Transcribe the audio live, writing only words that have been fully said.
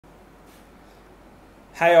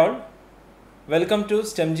Hi all, welcome to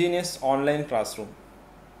STEM Genius online classroom.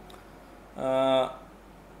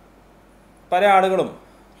 പല ആളുകളും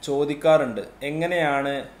ചോദിക്കാറുണ്ട്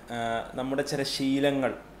എങ്ങനെയാണ് നമ്മുടെ ചില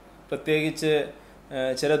ശീലങ്ങൾ, പ്രത്യേകിച്ച്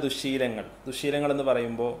ചില ദുശ്ശീലങ്ങൾ എന്ന്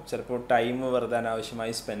പറയുമ്പോൾ ചിലപ്പോൾ ടൈം വെറുതെ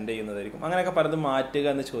അനാവശ്യമായി സ്പെൻഡ് ചെയ്യുന്നതായിരിക്കും. അങ്ങനെയൊക്കെ പലതും മാറ്റുക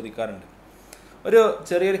എന്ന് ചോദിക്കാറുണ്ട്. ഒരു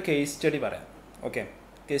ചെറിയൊരു കേസ് സ്റ്റഡി പറയാം. ഓക്കെ,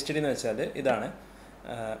 കേസ് സ്റ്റഡി എന്ന് വെച്ചാൽ ഇതാണ്.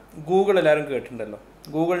 ഗൂഗിൾ എല്ലാവരും കേട്ടിട്ടുണ്ടല്ലോ.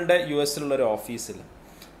 ഗൂഗിളിൻ്റെ US-ലുള്ളൊരു ഓഫീസിൽ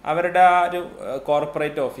അവരുടെ ആ ഒരു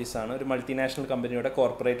കോർപ്പറേറ്റ് ഓഫീസാണ്, ഒരു മൾട്ടിനാഷണൽ കമ്പനിയുടെ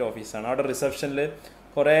കോർപ്പറേറ്റ് ഓഫീസാണ്. അവിടെ റിസപ്ഷനിൽ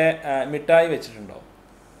കുറേ മിഠായി വെച്ചിട്ടുണ്ടാവും.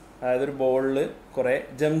 അതായത് ഒരു ബോളിൽ കുറേ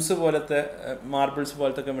ജെംസ് പോലത്തെ, മാർബിൾസ്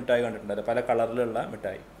പോലത്തെ ഒക്കെ മിഠായി കണ്ടിട്ടുണ്ടല്ലോ, പല കളറിലുള്ള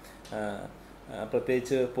മിഠായി,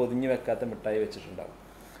 പ്രത്യേകിച്ച് പൊതിഞ്ഞ് വെക്കാത്ത മിഠായി വെച്ചിട്ടുണ്ടാവും.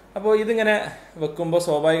 അപ്പോൾ ഇതിങ്ങനെ വെക്കുമ്പോൾ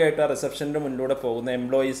സ്വാഭാവികമായിട്ട് ആ റിസപ്ഷൻ്റെ മുന്നിലൂടെ പോകുന്ന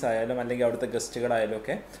എംപ്ലോയീസ് ആയാലും അല്ലെങ്കിൽ അവിടുത്തെ ഗസ്റ്റുകളായാലും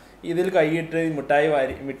ഒക്കെ ഇതിൽ കൈയിട്ട്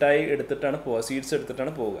മിഠായി എടുത്തിട്ടാണ് പോവുക, സ്വീറ്റ്സ്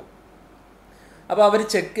എടുത്തിട്ടാണ് പോവുക. അപ്പോൾ അവർ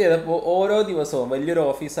ചെക്ക് ചെയ്തപ്പോൾ ഓരോ ദിവസവും വലിയൊരു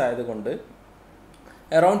ഓഫീസ് ആയതുകൊണ്ട്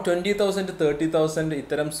അറൗണ്ട് 20,000 to 30,000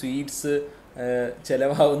 ഇത്തരം സ്വീറ്റ്സ്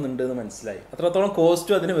ചിലവാകുന്നുണ്ട് എന്ന് മനസ്സിലായി. അത്രത്തോളം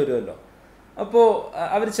കോസ്റ്റും അതിന് വരുമല്ലോ. അപ്പോൾ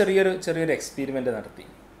അവർ ചെറിയൊരു എക്സ്പെരിമെൻ്റ് നടത്തി.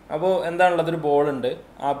 അപ്പോൾ എന്താണുള്ളത്, ഒരു ബോളുണ്ട്,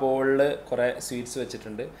 ആ ബോളിൽ കുറേ സ്വീറ്റ്സ്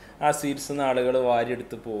വെച്ചിട്ടുണ്ട്. ആ സ്വീറ്റ്സിൽ നിന്ന് ആളുകൾ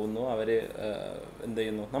വാരിയെടുത്ത് പോകുന്നു. അവർ എന്ത്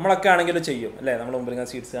ചെയ്യുന്നു, നമ്മളൊക്കെ ആണെങ്കിലും ചെയ്യും അല്ലേ? നമ്മൾ മുമ്പിൽ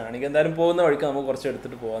ഇങ്ങനെ സ്വീറ്റ്സ് ആണെങ്കിൽ എന്തായാലും പോകുന്ന വഴിക്ക് നമുക്ക് കുറച്ച്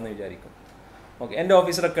എടുത്തിട്ട് പോകാമെന്ന് വിചാരിക്കും. ഓക്കെ, എൻ്റെ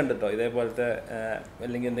ഓഫീസിലൊക്കെ ഉണ്ട് കേട്ടോ ഇതേപോലത്തെ,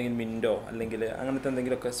 അല്ലെങ്കിൽ എന്തെങ്കിലും മിൻറ്റോ അല്ലെങ്കിൽ അങ്ങനത്തെ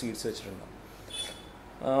എന്തെങ്കിലുമൊക്കെ സ്വീറ്റ്സ് വെച്ചിട്ടുണ്ടോ.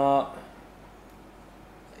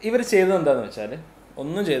 ഇവർ ചെയ്തത് എന്താണെന്ന് വെച്ചാൽ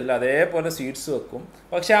ഒന്നും ചെയ്തില്ല, അതേപോലെ സ്വീറ്റ്സ് വെക്കും.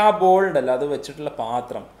 പക്ഷേ ആ ബോളുണ്ടല്ലോ, അത് വെച്ചിട്ടുള്ള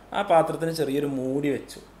പാത്രം, ആ പാത്രത്തിന് ചെറിയൊരു മൂടി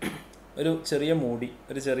വെച്ചു, ഒരു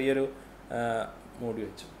ചെറിയൊരു മൂടി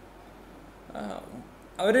വെച്ചു.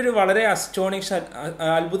 അവരൊരു വളരെ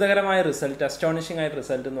അത്ഭുതകരമായ റിസൾട്ട്, അസ്റ്റോണിഷിംഗ് ആയ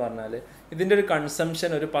റിസൾട്ട് എന്ന് പറഞ്ഞാൽ ഇതിൻ്റെ ഒരു കൺസംഷൻ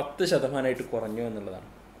ഒരു 10% കുറഞ്ഞു എന്നുള്ളതാണ്.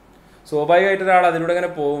 സ്വാഭാവികമായിട്ട് ഒരാൾ അതിലൂടെ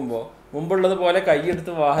ഇങ്ങനെ പോകുമ്പോൾ മുമ്പുള്ളത് പോലെ കയ്യിൽ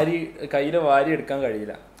വാരി എടുക്കാൻ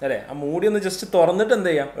കഴിയില്ല അല്ലേ? ആ മൂടി ഒന്ന് ജസ്റ്റ് തുറന്നിട്ട് എന്ത്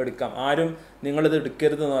ചെയ്യാം, എടുക്കാം. ആരും നിങ്ങളിത്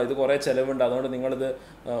എടുക്കരുതെന്നോ ഇത് കുറേ ചിലവുണ്ട് അതുകൊണ്ട് നിങ്ങളിത്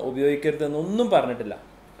ഉപയോഗിക്കരുതെന്നൊന്നും പറഞ്ഞിട്ടില്ല.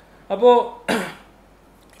 അപ്പോൾ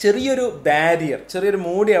ചെറിയൊരു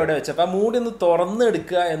മൂടി അവിടെ വെച്ചപ്പോൾ ആ മൂടി ഒന്ന്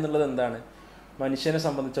തുറന്നെടുക്കുക എന്നുള്ളത് എന്താണ്, മനുഷ്യനെ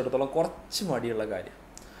സംബന്ധിച്ചിടത്തോളം കുറച്ച് മടിയുള്ള കാര്യം.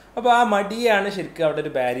 അപ്പോൾ ആ മടിയാണ് ശരിക്കും അവിടെ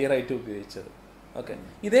ഒരു ബാരിയറായിട്ട് ഉപയോഗിച്ചത്. ഓക്കെ,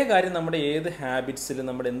 ഇതേ കാര്യം നമ്മുടെ ഏത് ഹാബിറ്റ്സിലും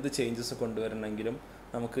നമ്മൾ എന്ത് ചേഞ്ചസ് കൊണ്ടുവരണമെങ്കിലും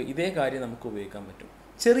ഇതേ കാര്യം നമുക്ക് ഉപയോഗിക്കാൻ പറ്റും.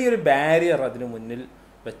 ചെറിയൊരു ബാരിയർ അതിന് മുന്നിൽ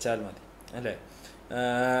വെച്ചാൽ മതി അല്ലേ?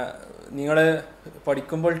 നിങ്ങൾ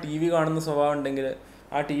പഠിക്കുമ്പോൾ TV കാണുന്ന സ്വഭാവം ഉണ്ടെങ്കിൽ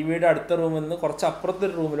ആ TVയുടെ അടുത്ത റൂമിൽ നിന്ന് കുറച്ച്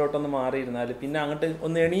അപ്പുറത്തൊരു റൂമിലോട്ടൊന്ന് മാറിയിരുന്നാൽ പിന്നെ അങ്ങോട്ട്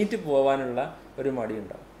ഒന്ന് എണീറ്റ് പോകാനുള്ള ഒരു മടി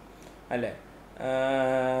ഉണ്ടാവും അല്ലേ?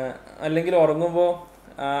 അല്ലെങ്കിൽ ഉറങ്ങുമ്പോൾ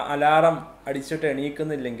അലാറം അടിച്ചിട്ട്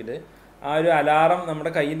എണീക്കുന്നില്ലെങ്കിൽ ആ ഒരു അലാറം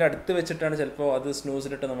നമ്മുടെ കയ്യിൻ്റെ അടുത്ത് വെച്ചിട്ടാണ് ചിലപ്പോൾ അത്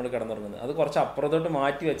സ്നൂസിലിട്ട് നമ്മൾ കിടന്നുറങ്ങുന്നത്. അത് കുറച്ച് അപ്പുറത്തോട്ട്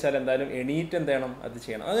മാറ്റി വെച്ചാൽ എന്തായാലും എണീറ്റ് എന്ത് ചെയ്യണം, അത്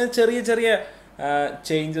ചെയ്യണം. അങ്ങനെ ചെറിയ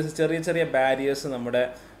ചേഞ്ചസ്, ചെറിയ ബാരിയേഴ്സ് നമ്മുടെ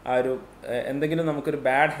ആ ഒരു എന്തെങ്കിലും നമുക്കൊരു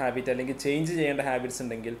ബാഡ് ഹാബിറ്റ് അല്ലെങ്കിൽ ചേഞ്ച് ചെയ്യേണ്ട ഹാബിറ്റ്സ്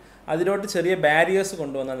ഉണ്ടെങ്കിൽ അതിലോട്ട് ചെറിയ ബാരിയേഴ്സ്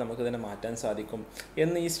കൊണ്ടുവന്നാൽ നമുക്കിതിനെ മാറ്റാൻ സാധിക്കും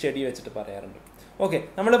എന്ന് ഈ സ്റ്റഡി വെച്ചിട്ട് പറയാറുണ്ട്. ഓക്കെ,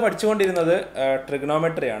 നമ്മൾ പഠിച്ചുകൊണ്ടിരുന്നത്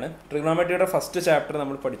ട്രിഗണോമെട്രി ആണ്. ട്രിഗണോമെട്രിയുടെ ഫസ്റ്റ് ചാപ്റ്റർ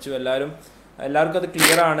നമ്മൾ പഠിച്ചു. എല്ലാവർക്കും അത്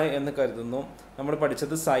ക്ലിയർ ആണ് എന്ന് കരുതുന്നു. നമ്മൾ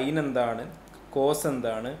പഠിച്ചത് സൈൻ എന്താണ്, കോസ്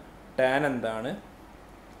എന്താണ്, ടാൻ എന്താണ്,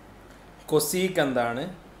 കൊസീക്ക് എന്താണ്,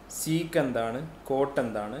 സീക്ക് എന്താണ്, കോട്ട്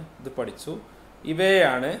എന്താണ്, ഇത് പഠിച്ചു.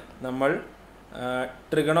 ഇവയാണ് നമ്മൾ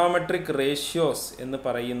ട്രിഗണോമെട്രിക് റേഷ്യോസ് എന്ന്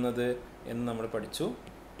പറയുന്നത് എന്ന് നമ്മൾ പഠിച്ചു.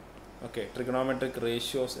 ഓക്കെ, ട്രിഗണോമെട്രിക്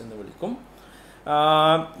റേഷ്യോസ് എന്ന് വിളിക്കും.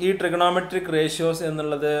 ഈ ട്രിഗണോമെട്രിക് റേഷ്യോസ്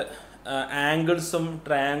എന്നുള്ളത് ആംഗിൾസും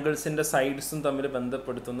ട്രയാങ്കിൾസിൻ്റെ സൈഡ്സും തമ്മിൽ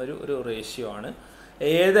ബന്ധപ്പെടുത്തുന്ന ഒരു റേഷ്യോ ആണ്.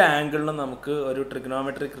 ഏത് ആംഗിളിലും നമുക്ക് ഒരു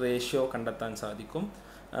ട്രിഗണോമെട്രിക് റേഷ്യോ കണ്ടെത്താൻ സാധിക്കും.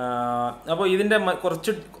 അപ്പോൾ ഇതിൻ്റെ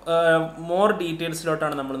കുറച്ച് മോർ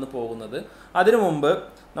ഡീറ്റെയിൽസിലോട്ടാണ് നമ്മളിന്ന് പോകുന്നത്. അതിനു മുമ്പ്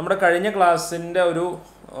നമ്മുടെ കഴിഞ്ഞ ക്ലാസ്സിൻ്റെ ഒരു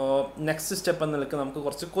നെക്സ്റ്റ് സ്റ്റെപ്പ് എന്ന നിലയ്ക്ക് നമുക്ക്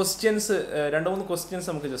കുറച്ച് ക്വസ്റ്റ്യൻസ്, 2-3 ക്വസ്റ്റ്യൻസ്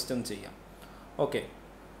നമുക്ക് ജസ്റ്റ് ഒന്ന് ചെയ്യാം. ഓക്കെ,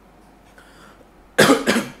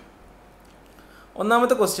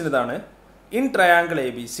 ഒന്നാമത്തെ ക്വസ്റ്റ്യൻ ഇതാണ്. In triangle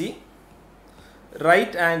ABC,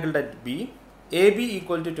 right angled at B, AB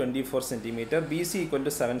equal to 24 cm, BC equal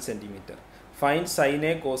to 7 cm. Find sin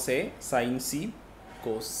A cos A, sin C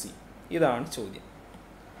cos C. ഇതാണ് ചോദ്യം.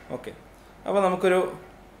 ഓക്കെ, അപ്പോൾ നമുക്കൊരു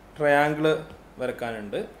ട്രയാങ്കിൾ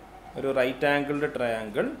വരക്കാനുണ്ട്. ഒരു right angled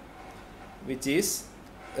triangle which is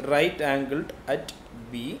right angled at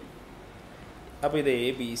B. അപ്പോൾ ഇത്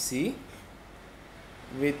ABC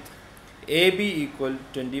with AB equal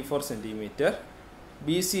 24 cm,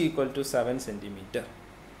 BC equal to 7 cm.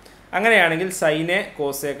 അങ്ങനെയാണെങ്കിൽ sine A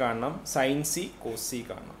cos A കാണണം, sign C cos C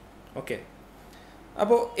കാണണം. ഓക്കെ,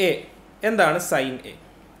 അപ്പോൾ എന്താണ് sine A?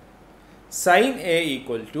 Sine A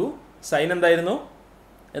equal to, sign എന്തായിരുന്നു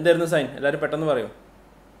sign? എല്ലാവരും പെട്ടെന്ന് പറയൂ.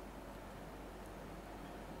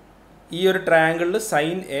 ഈ ഒരു ട്രയാങ്കിളിൽ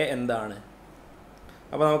സൈൻ എ എന്താണ്?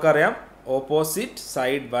 അപ്പോൾ നമുക്കറിയാം ഓപ്പോസിറ്റ്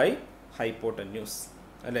സൈഡ് ബൈ ഹൈപ്പോട്ടന്യൂസ്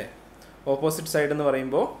അല്ലേ? ഓപ്പോസിറ്റ് സൈഡ് എന്ന്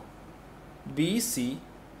പറയുമ്പോൾ B C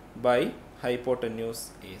by hypotenuse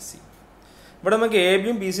A C. ഇവിടെ നമുക്ക് എ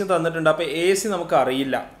ബിയും ബി സിയും തന്നിട്ടുണ്ട്. അപ്പോൾ എ സി നമുക്ക്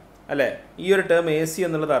അറിയില്ല അല്ലേ? ഈ ഒരു ടേം എ സി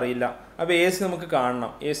എന്നുള്ളത് അറിയില്ല. അപ്പോൾ എ സി നമുക്ക്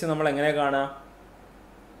കാണണം. എ സി നമ്മൾ എങ്ങനെ കാണുക?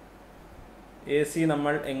 എ സി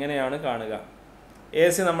നമ്മൾ എങ്ങനെയാണ് കാണുക? എ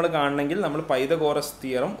സി നമ്മൾ കാണണമെങ്കിൽ നമ്മൾ പൈതഗോറസ്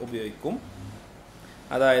തിയറം ഉപയോഗിക്കും.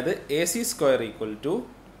 അതായത് A C square equal to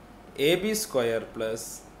A B square plus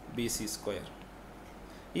B C square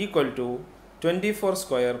equal to 24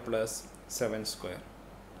 square plus 7 square.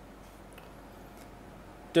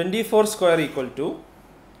 24 square equal to,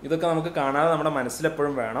 ഇതൊക്കെ നമുക്ക് കാണാതെ നമ്മുടെ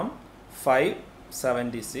മനസ്സിലെപ്പോഴും വേണം,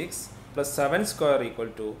 576 plus 7 square equal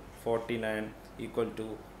to 49 equal to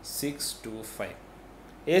 625.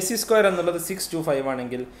 A C square എന്നുള്ളത് 625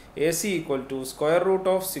 ആണെങ്കിൽ A C equal to square root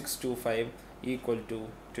of 625 equal to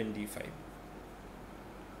 25.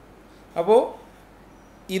 അപ്പോൾ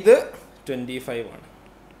ഇത് 25 ആണ്.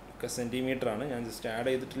 ഒക്കെ സെൻറ്റിമീറ്റർ ആണ്, ഞാൻ ജസ്റ്റ് ആഡ്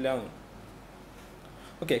ചെയ്തിട്ടില്ല.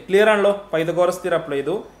 ഓക്കെ, ക്ലിയർ ആണല്ലോ? പൈതഗോറസ് തിയറം അപ്ലൈ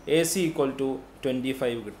ചെയ്തു, എ സി ഈക്വൽ ടു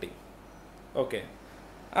 25 കിട്ടി. ഓക്കെ,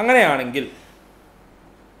 അങ്ങനെയാണെങ്കിൽ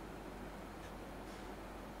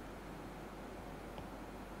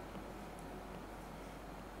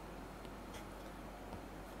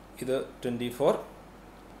ഇത് 24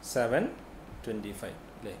 7 25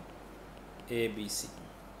 അല്ലേ? എ ബി സി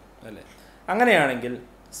അല്ലേ? അങ്ങനെയാണെങ്കിൽ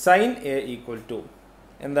സൈൻ എ ഈക്വൽ ടു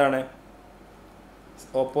എന്താണ്?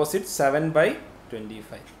 Opposite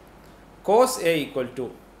 7/25. Cos A equal to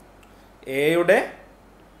എയുടെ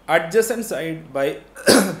അഡ്ജസൻറ്റ് സൈഡ് ബൈ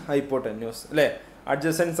ഹൈപ്പോട്ടന്യൂസ് അല്ലേ?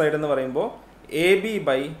 അഡ്ജസൻറ്റ് സൈഡ് എന്ന് പറയുമ്പോൾ A B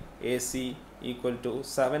by A C equal to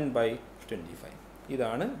 7/25.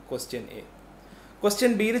 ഇതാണ് ക്വസ്റ്റ്യൻ എ.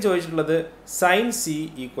 ക്വസ്റ്റ്യൻ ബിയിൽ ചോദിച്ചിട്ടുള്ളത് സൈൻ സി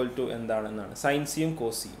ഈക്വൽ ടു എന്താണെന്നാണ്. സൈൻ സിയും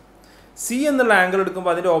കോസ് സിയും. സി എന്നുള്ള ആംഗിൾ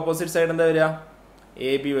എടുക്കുമ്പോൾ അതിൻ്റെ ഓപ്പോസിറ്റ് സൈഡ് എന്താ വരിക?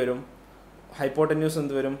 എ ബി വരും. ഹൈപ്പോട്ടന്യൂസ്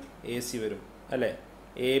എന്ത് വരും? എ സി വരും അല്ലേ?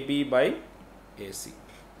 A B by A C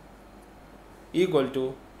equal to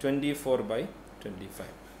 24/25.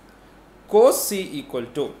 Cos C equal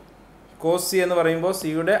to, cos C എന്ന് പറയുമ്പോൾ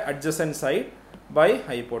സിയുടെ adjacent side by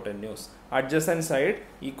hypotenuse. Adjacent side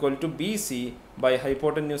equal to B C by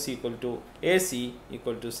hypotenuse equal to A C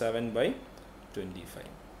equal to 7/25.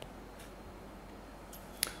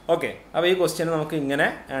 Okay, അപ്പോൾ ഈ question നമുക്ക് ഇങ്ങനെ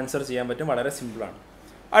answer ചെയ്യാൻ പറ്റും. വളരെ സിമ്പിളാണ്.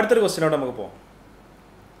 അടുത്തൊരു ക്വസ്റ്റ്യനോട് നമുക്ക് പോകാം.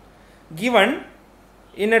 Given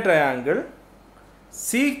in A triangle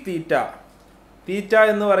sec theta. തീറ്റ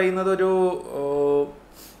എന്ന് പറയുന്നത് ഒരു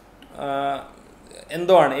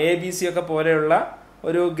എന്തോ ആണ്, എ ബി സി ഒക്കെ പോലെയുള്ള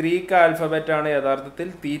ഒരു ഗ്രീക്ക് ആൽഫബറ്റാണ് യഥാർത്ഥത്തിൽ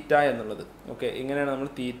തീറ്റ എന്നുള്ളത്. ഓക്കെ, ഇങ്ങനെയാണ് നമ്മൾ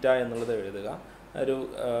തീറ്റ എന്നുള്ളത് എഴുതുക. ഒരു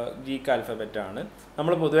ഗ്രീക്ക് ആൽഫബറ്റാണ്.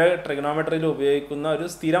 നമ്മൾ പൊതുവെ ട്രിഗണോമെട്രിയിൽ ഉപയോഗിക്കുന്ന ഒരു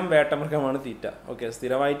സ്ഥിരം വേട്ടമൃഗമാണ് തീറ്റ. ഓക്കെ,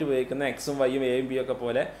 സ്ഥിരമായിട്ട് ഉപയോഗിക്കുന്ന എക്സും വൈയും എയും ബിയും ഒക്കെ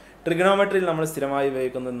പോലെ ട്രിഗണോമെട്രിയിൽ നമ്മൾ സ്ഥിരമായി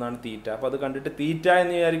ഉപയോഗിക്കുന്ന ഒന്നാണ് തീറ്റ. അപ്പോൾ അത് കണ്ടിട്ട് തീറ്റ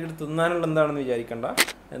എന്ന് വിചാരിച്ചിട്ട് തിന്നാനുള്ള എന്താണെന്ന് വിചാരിക്കേണ്ട.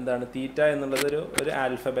 എന്താണ് തീറ്റ എന്നുള്ളത്? ഒരു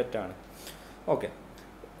ആൽഫബറ്റാണ്. ഓക്കെ,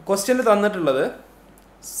 ക്വസ്റ്റ്യനിൽ തന്നിട്ടുള്ളത്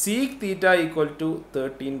സീക് തീറ്റ ഈക്വൽ ടു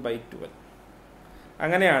 13/12.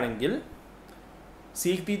 അങ്ങനെയാണെങ്കിൽ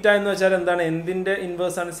സീക് തീറ്റ എന്ന് വെച്ചാൽ എന്താണ്? എന്തിൻ്റെ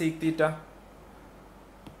ഇൻവേഴ്സാണ് sec theta?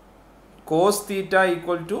 Cos theta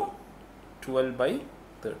equal to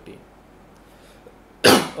 12/13.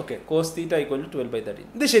 Okay, cos theta equal to 12/13.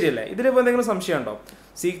 ഇത് ശരിയല്ലേ? ഇതിലിപ്പോൾ എന്തെങ്കിലും സംശയം ഉണ്ടോ?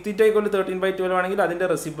 സീക് തീറ്റ ഈക്വൽ ടു 13/12 ആണെങ്കിൽ അതിൻ്റെ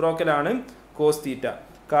റെസിപ്രോക്കലാണ് കോസ് തീറ്റ.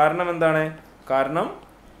 കാരണം എന്താണ്? കാരണം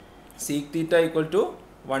sec theta equal to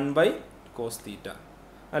 1/cos തീറ്റ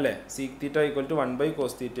അല്ലേ? Sec theta equal to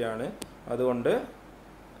 1/cos തീറ്റ ആണ്.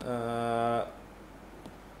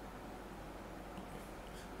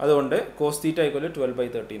 അതുകൊണ്ട് കോസ് തീറ്റ ഈക്വൽ ടു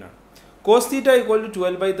 12/13 ആണ്. കോസ് തീറ്റ ഈക്വൽ ടു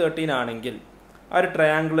 12/13 ആണെങ്കിൽ ആ ഒരു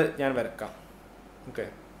ട്രയാങ്കിൾ ഞാൻ വരക്കാം. ഓക്കെ,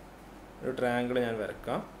 ഒരു ട്രയാങ്കിൾ ഞാൻ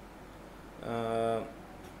വരക്കാം.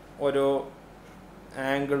 ഓരോ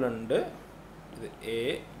ആംഗിൾ ഉണ്ട്. ഇത് എ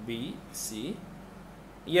ബി സി.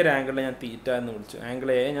 ഈ ഒരു ആംഗിളിനെ ഞാൻ തീറ്റ എന്ന് വിളിച്ചു. ആംഗിൾ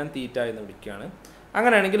എ ഞാൻ തീറ്റ എന്ന് വിളിക്കുകയാണ്.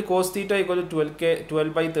 അങ്ങനെയാണെങ്കിൽ കോസ് തീറ്റ ഈക്വൽ ടു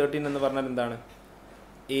 12/13 എന്ന് പറഞ്ഞാൽ എന്താണ്?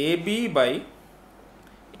 A B by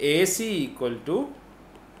A C equal to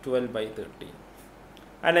 12/13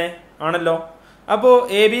 അല്ലേ? ആണല്ലോ. അപ്പോൾ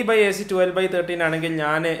A B by A C 12/13 ആണെങ്കിൽ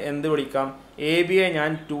ഞാൻ എന്ത് വിളിക്കാം? എ ബിയെ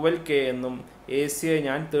ഞാൻ 12K എന്നും എ സിയെ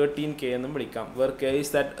ഞാൻ 13K എന്നും വിളിക്കാം. Were K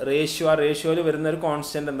is that ratio. ആ റേഷ്യോയിൽ വരുന്ന ഒരു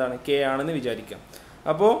കോൺസ്റ്റന്റ് എന്താണ്? കെ ആണെന്ന് വിചാരിക്കാം.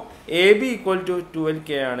 അപ്പോൾ A B equal to 12K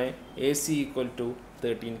ആണ്, A C equal to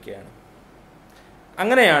 13K ആണ്.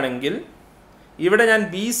 അങ്ങനെയാണെങ്കിൽ ഇവിടെ ഞാൻ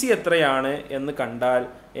ബി സി എത്രയാണ് എന്ന് കണ്ടാൽ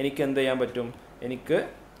എനിക്ക് എന്ത് ചെയ്യാൻ പറ്റും? എനിക്ക്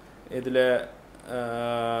ഇതിൽ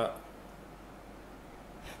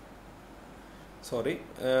സോറി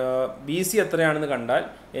ബി സി എത്രയാണെന്ന് കണ്ടാൽ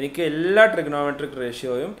എനിക്ക് എല്ലാ ട്രിഗണോമെട്രിക്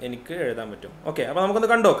റേഷ്യോയും എനിക്ക് എഴുതാൻ പറ്റും. ഓക്കെ, അപ്പോൾ നമുക്കൊന്ന്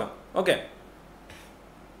കണ്ടു നോക്കാം. ഓക്കെ,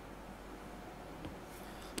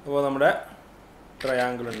 അപ്പോൾ നമ്മുടെ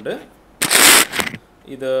ട്രയാങ്കിൾ ഉണ്ട്.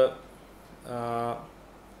 ഇത്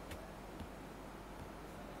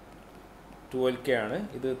 12K ആണ്,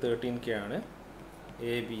 ഇത് 13K ആണ്.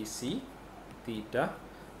 എ ബി സി തീറ്റ.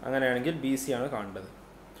 അങ്ങനെയാണെങ്കിൽ ബി സി ആണ് കാണേണ്ടത്.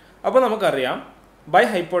 അപ്പോൾ നമുക്കറിയാം by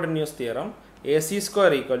hypotenuse theorem A C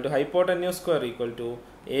square equal to hypotenuse square equal to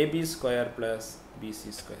A B square plus B C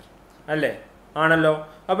square അല്ലേ? ആണല്ലോ.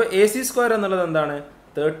 അപ്പോൾ എ സി സ്ക്വയർ എന്നുള്ളത് എന്താണ്?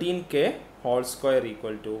 13K whole square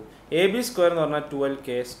equal to A B square എന്ന് പറഞ്ഞാൽ 12K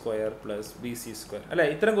square plus B C square അല്ലേ?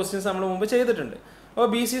 ഇത്തരം questions നമ്മൾ മുമ്പ് ചെയ്തിട്ടുണ്ട്. അപ്പോൾ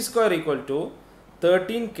B C square equal to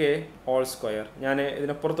 13K whole square, ഞാൻ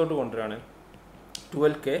ഇതിനപ്പുറത്തോട്ട് കൊണ്ടുവരാണ്,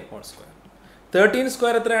 12K ഹോൾ സ്ക്വയർ. 13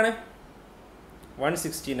 സ്ക്വയർ എത്രയാണ്?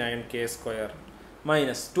 169K സ്ക്വയർ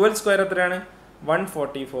മൈനസ് 12 സ്ക്വയർ എത്രയാണ്?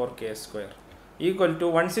 144K square equal to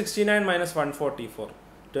 169 minus 144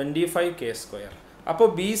 25K square. അപ്പോൾ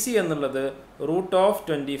ബി സി എന്നുള്ളത് റൂട്ട് ഓഫ്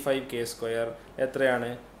 25K സ്ക്വയർ എത്രയാണ്?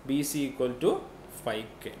 B C equal to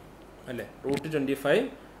 5K അല്ലേ? Root 25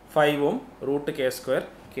 5ഉം root K square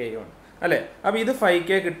Kയും ആണ് അല്ലേ? അപ്പോൾ ഇത്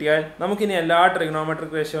 5K കിട്ടിയാൽ നമുക്കിനി എല്ലാ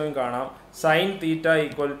ട്രിഗണോമെട്രിക് റേഷ്യോയും കാണാം. Sine theta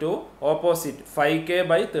equal to opposite 5K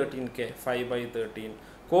by 13K 5/13,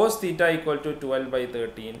 cos theta equal to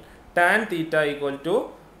 12/13, tan theta equal to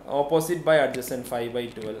opposite by adjacent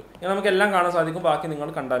 5/12. ഇങ്ങനെ നമുക്ക് എല്ലാം കാണാൻ സാധിക്കും. ബാക്കി നിങ്ങൾ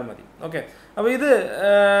കണ്ടാൽ മതി. ഓക്കെ, അപ്പോൾ ഇത്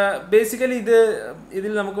ബേസിക്കലി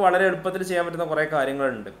ഇതിൽ നമുക്ക് വളരെ എളുപ്പത്തിൽ ചെയ്യാൻ പറ്റുന്ന കുറേ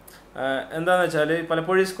കാര്യങ്ങളുണ്ട്. എന്താണെന്ന് വെച്ചാൽ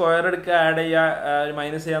പലപ്പോഴും സ്ക്വയർ എടുക്കുക, ആഡ് ചെയ്യുക,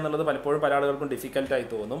 മൈനസ് ചെയ്യുക എന്നുള്ളത് പലപ്പോഴും പല ആളുകൾക്കും ഡിഫിക്കൽട്ടായി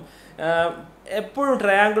തോന്നും. എപ്പോഴും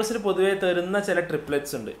ട്രയാങ്കിൾസിൽ പൊതുവേ തരുന്ന ചില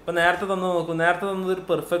ട്രിപ്ലെറ്റ്സ് ഉണ്ട്. ഇപ്പോൾ നേരത്തെ നോക്കൂ, നേരത്തെ തന്നത് ഒരു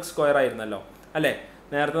പെർഫെക്റ്റ് സ്ക്വയർ ആയിരുന്നല്ലോ അല്ലേ?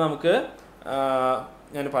 നേരത്തെ നമുക്ക്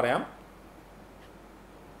ഞാൻ പറയാം,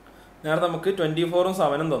 നേരത്തെ നമുക്ക് 24ഉം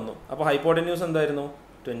 7ഉം തന്നു. അപ്പോൾ ഹൈപ്പോട്ടന്യൂസ് എന്തായിരുന്നു?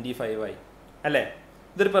 25 ആയി അല്ലേ?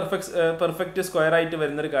 ഇതൊരു പെർഫെക്റ്റ് സ്ക്വയർ ആയിട്ട്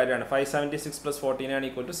വരുന്നൊരു കാര്യമാണ്. 576 + 49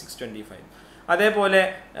 = 625. അതേപോലെ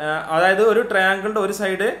അതായത് ഒരു ട്രയാങ്കിളിൻ്റെ ഒരു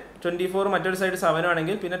സൈഡ് 24 മറ്റൊരു സൈഡ് 7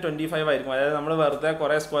 ആണെങ്കിൽ പിന്നെ 25 ആയിരിക്കും. അതായത് നമ്മൾ വെറുതെ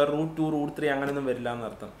കുറേ സ്ക്വയർ റൂട്ട് 2 റൂട്ട് 3 അങ്ങനെയൊന്നും വരില്ല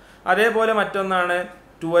എന്നർത്ഥം. അതേപോലെ മറ്റൊന്നാണ്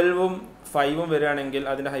 12ഉം 5ഉം വരികയാണെങ്കിൽ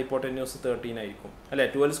അതിൻ്റെ ഹൈപ്പോട്ടന്യൂസ് 13 ആയിരിക്കും അല്ലേ?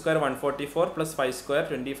 12 സ്ക്വയർ 144 + 5 സ്ക്വയർ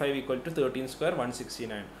 25 = 13 സ്ക്വയർ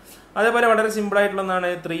 169. അതേപോലെ വളരെ സിമ്പിളായിട്ടുള്ള ഒന്നാണ്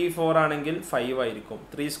 3 4 ആണെങ്കിൽ 5 ആയിരിക്കും.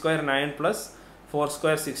 3 സ്ക്വയർ 9 + 4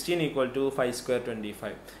 സ്ക്വയർ 16 = 5 സ്ക്വയർ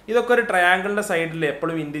 25. ഇതൊക്കെ ഒരു ട്രയാങ്കിളിൻ്റെ സൈഡിൽ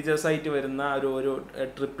എപ്പോഴും ഇൻഡിജേഴ്സ് ആയിട്ട് വരുന്ന ഒരു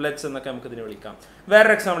ട്രിപ്ലെറ്റ്സ് എന്നൊക്കെ നമുക്ക് ഇതിനെ വിളിക്കാം.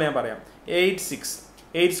 വേറൊരു എക്സാമ്പിൾ ഞാൻ പറയാം. 8 6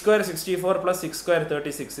 8 സ്ക്വയർ 64 + 6 സ്ക്വയർ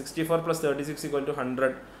 36 64 + 36 =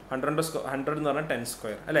 100 100 എന്ന് പറഞ്ഞാൽ 10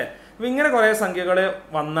 സ്ക്വയർ അല്ലേ? അപ്പോൾ ഇങ്ങനെ കുറേ സംഖ്യകൾ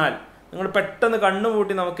വന്നാൽ നിങ്ങൾ പെട്ടെന്ന്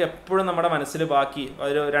കണ്ണുകൂട്ടി നമുക്ക് എപ്പോഴും നമ്മുടെ മനസ്സിൽ ബാക്കി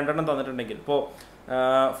ഒരു 2 തന്നിട്ടുണ്ടെങ്കിൽ, ഇപ്പോൾ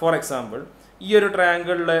ഫോർ എക്സാമ്പിൾ ഈ ഒരു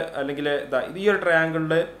ട്രയാങ്കിളിൽ അല്ലെങ്കിൽ ഈ ഒരു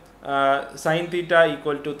ട്രയാങ്കിളിൽ സൈൻ തീറ്റ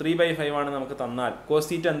ഈക്വൽ ടു 3/5 ആണ് നമുക്ക് തന്നാൽ കോസ്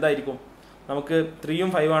തീറ്റ എന്തായിരിക്കും? നമുക്ക് 3ഉം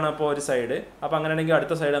 5 ആണ് അപ്പോൾ ഒരു സൈഡ്. അപ്പോൾ അങ്ങനെയാണെങ്കിൽ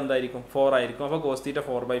അടുത്ത സൈഡ് എന്തായിരിക്കും? 4 ആയിരിക്കും. അപ്പോൾ കോസ് തീറ്റ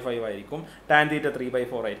 4/5 ആയിരിക്കും. ടാൻ തീറ്റ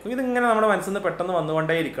 3/4 ആയിരിക്കും. ഇതിങ്ങനെ നമ്മുടെ മനസ്സിൽ നിന്ന് പെട്ടെന്ന്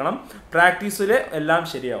വന്നുകൊണ്ടേയിരിക്കണം. പ്രാക്ടീസിൽ എല്ലാം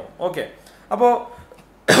ശരിയാവും. ഓക്കെ, അപ്പോൾ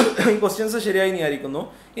ഈ ക്വസ്റ്റ്യൻസ് ശരിയായി വിചാരിക്കുന്നു.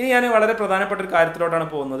 ഇനി ഞാൻ വളരെ പ്രധാനപ്പെട്ട ഒരു കാര്യത്തിലോട്ടാണ്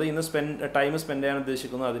പോകുന്നത്. ഇന്ന് ടൈം സ്പെൻഡ് ചെയ്യാൻ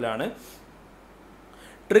ഉദ്ദേശിക്കുന്നത് അതിലാണ്.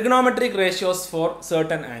 Trigonometric ratios four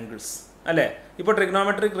certain angles അല്ലേ? ഇപ്പോൾ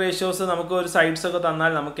ട്രിഗണോമെട്രിക് റേഷ്യോസ് നമുക്ക് ഒരു സൈഡ്സ് ഒക്കെ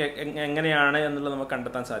തന്നാൽ നമുക്ക് എങ്ങനെയാണ് എന്നുള്ളത് നമുക്ക്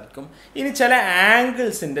കണ്ടെത്താൻ സാധിക്കും. ഇനി ചില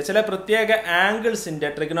ആംഗിൾസിൻ്റെ ചില പ്രത്യേക ആംഗിൾസിൻ്റെ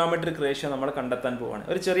ട്രിഗണോമെട്രിക് റേഷ്യോ നമ്മൾ കണ്ടെത്താൻ പോവുകയാണ്.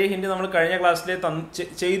 ഒരു ചെറിയ ഹിൻഡ് നമ്മൾ കഴിഞ്ഞ ക്ലാസ്സിൽ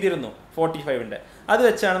ചെയ്തിരുന്നു 45ൻ്റെ. അത്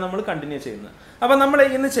വെച്ചാണ് നമ്മൾ കണ്ടിന്യൂ ചെയ്യുന്നത്. അപ്പോൾ നമ്മൾ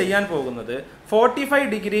ഇന്ന് ചെയ്യാൻ പോകുന്നത് 45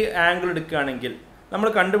 ഡിഗ്രി ആംഗിൾ എടുക്കുകയാണെങ്കിൽ നമ്മൾ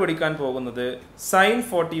കണ്ടുപിടിക്കാൻ പോകുന്നത് സൈൻ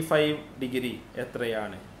 45 ഡിഗ്രി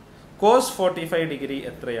എത്രയാണ്, കോസ് 45 ഡിഗ്രി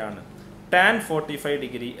എത്രയാണ്, ടാൻ 45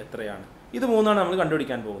 ഡിഗ്രി എത്രയാണ്. ഇത് മൂന്നാണ് നമ്മൾ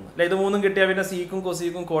കണ്ടുപിടിക്കാൻ പോകുന്നത് അല്ലെ? ഇത് മൂന്നും കിട്ടിയാൽ പിന്നെ സീക്കും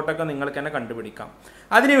കൊസീക്കും കോട്ടൊക്കെ നിങ്ങൾക്ക് തന്നെ കണ്ടുപിടിക്കാം.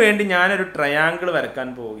 അതിനുവേണ്ടി ഞാനൊരു ട്രയാങ്കിൾ വരക്കാൻ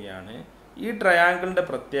പോവുകയാണ്. ഈ ട്രയാങ്കിളിൻ്റെ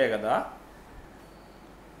പ്രത്യേകത,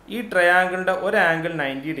 ഈ ട്രയാങ്കിളിൻ്റെ ഒരു ആംഗിൾ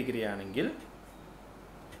 90 ഡിഗ്രി ആണെങ്കിൽ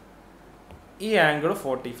ഈ ആംഗിൾ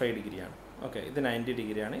 45 ഡിഗ്രിയാണ്. ഓക്കെ, ഇത് 90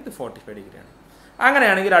 ഡിഗ്രിയാണ്, ഇത് 45 ഡിഗ്രിയാണ്.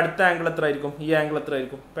 അങ്ങനെയാണെങ്കിൽ അടുത്ത ആംഗിൾ എത്ര ആയിരിക്കും? ഈ ആംഗിൾ എത്ര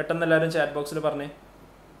ആയിരിക്കും? പെട്ടെന്ന് എല്ലാവരും ചാറ്റ് ബോക്സിൽ പറഞ്ഞേ.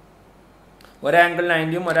 ഒരു ആംഗിൾ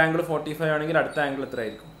 90ഉം ഒരു ആംഗിൾ 45 ആണെങ്കിൽ അടുത്ത ആംഗിൾ എത്ര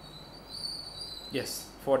ആയിരിക്കും? യെസ്,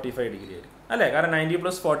 45 ഡിഗ്രി ആയിരിക്കും അല്ലേ? കാരണം 90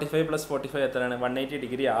 + 45 + 45 എത്രയാണ്? 180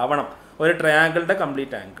 ഡിഗ്രി ആവണം ഒരു ട്രയാങ്കിളിൻ്റെ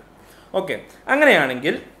കംപ്ലീറ്റ് ആംഗിൾ. ഓക്കെ,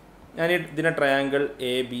 അങ്ങനെയാണെങ്കിൽ ഞാൻ ഇതിനെ ട്രയാങ്കിൾ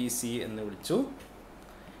ABC എന്ന് വിളിച്ചു.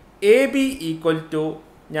 AB =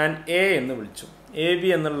 ഞാൻ A എന്ന് വിളിച്ചു. AB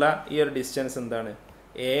എന്നുള്ള ഈ ഒരു ഡിസ്റ്റൻസ് എന്താണ്?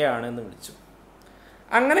 A ആണ് എന്ന് വിളിച്ചു.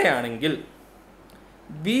 അങ്ങനെയാണെങ്കിൽ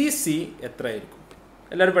BC എത്രയായിരിക്കും?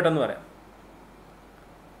 എല്ലാവരും പെട്ടെന്ന് പറയാം.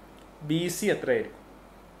 ബി സി എത്രയായിരിക്കും?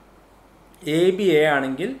 എ ബി എ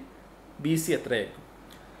ആണെങ്കിൽ ബി സി എത്രയായിരിക്കും?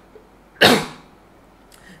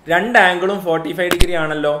 രണ്ട് ആംഗിളും 45 ഡിഗ്രി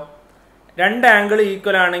ആണല്ലോ. രണ്ട് ആംഗിൾ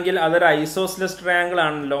ഈക്വൽ ആണെങ്കിൽ അതൊരു ഐസോസ്ലെസ് ട്രയാങ്കിൾ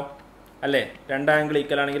ആണല്ലോ അല്ലേ? രണ്ട് ആംഗിൾ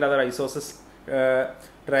ഈക്വൽ ആണെങ്കിൽ അതൊരു ഐസോസ്ലെസ്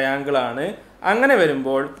ട്രയാങ്കിൾ ആണ്. അങ്ങനെ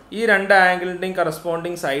വരുമ്പോൾ ഈ രണ്ട് ആംഗിളിൻ്റെയും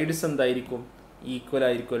കറസ്പോണ്ടിങ് സൈഡ്സ് എന്തായിരിക്കും? ഈക്വൽ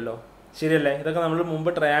ആയിരിക്കുമല്ലോ. ശരിയല്ലേ? ഇതൊക്കെ നമ്മൾ മുമ്പ്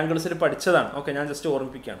ട്രയാങ്കിൾസിൽ പഠിച്ചതാണ്. ഓക്കെ, ഞാൻ ജസ്റ്റ്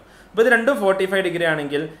ഓർമ്മിപ്പിക്കുകയാണ്. അപ്പോൾ ഇത് രണ്ടും 45 ഡിഗ്രി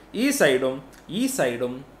ആണെങ്കിൽ ഈ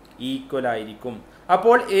സൈഡും ഈക്വൽ ആയിരിക്കും.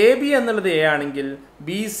 അപ്പോൾ എ ബി എന്നുള്ളത് എ ആണെങ്കിൽ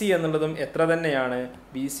ബി സി എന്നുള്ളതും എത്ര തന്നെയാണ്?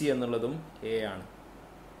 ബി സി എന്നുള്ളതും എ ആണ്.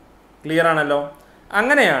 ക്ലിയർ ആണല്ലോ?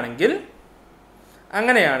 അങ്ങനെയാണെങ്കിൽ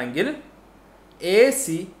എ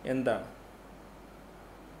സി എന്താണ്?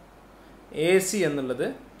 എ സി എന്നുള്ളത്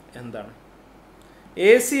എന്താണ്?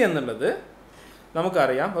 എ സി എന്നുള്ളത്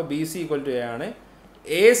നമുക്കറിയാം. അപ്പോൾ B C equal to A ആണ്.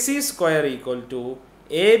 A C square equal to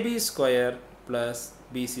A B square plus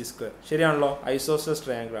B C square. ശരിയാണല്ലോ? ഐസോസ്ലെസ്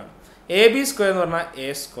ട്രയാങ്കിൾ ആണ്. എ ബി സ്ക്വയർ എന്ന് പറഞ്ഞാൽ A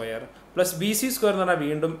square plus B C square എന്ന് പറഞ്ഞാൽ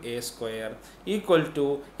വീണ്ടും A square equal to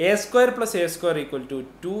A square plus A square equal to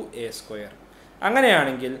 2a square.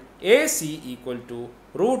 അങ്ങനെയാണെങ്കിൽ A C equal to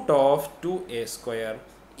root of 2a square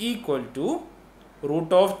equal to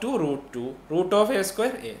root of 2 root 2 root of A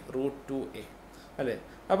square A root 2a അല്ലേ?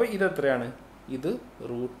 അപ്പോൾ ഇതെത്രയാണ്? ഇത്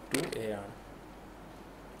root 2a ആണ്.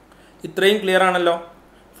 ഇത്രയും clear ആണല്ലോ?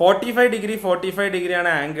 45 ഡിഗ്രിയാണ്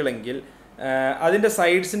angle എങ്കിൽ അതിൻ്റെ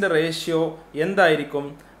സൈഡ്സിൻ്റെ റേഷ്യോ എന്തായിരിക്കും?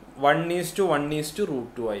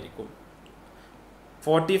 1:1:√2 ആയിരിക്കും.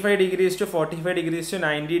 45 ഡിഗ്രീസ് ടു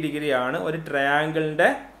 90 ഡിഗ്രി ആണ് ഒരു ട്രയാങ്കിളിൻ്റെ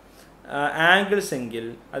ആംഗിൾസ് എങ്കിൽ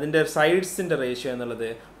അതിൻ്റെ സൈഡ്സിൻ്റെ റേഷ്യോ എന്നുള്ളത്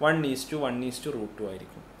 1:1:√2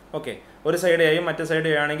 ആയിരിക്കും. ഓക്കെ, ഒരു സൈഡ് എയും മറ്റേ സൈഡ്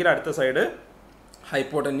എ ആണെങ്കിൽ അടുത്ത സൈഡ്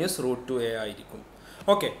ഹൈപ്പോട്ടന്യൂസ് √2a ആയിരിക്കും.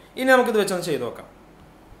 ഓക്കെ, ഇനി നമുക്കിത് വെച്ചൊന്ന് ചെയ്ത് നോക്കാം.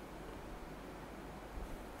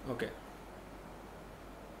 ഓക്കെ,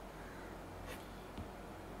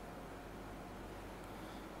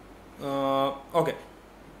 ഓക്കെ,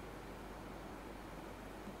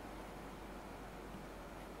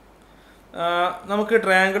 നമുക്ക്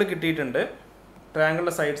ട്രയാങ്കിൾ കിട്ടിയിട്ടുണ്ട്.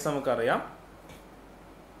 ട്രയാങ്കിളിൻ്റെ സൈഡ്സ് നമുക്കറിയാം.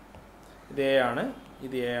 ഇത് എ ആണ്,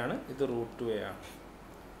 ഇത് എ ആണ്, ഇത് √2a ആണ്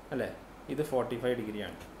അല്ലേ? ഇത് 45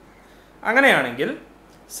 ഡിഗ്രിയാണ്. അങ്ങനെയാണെങ്കിൽ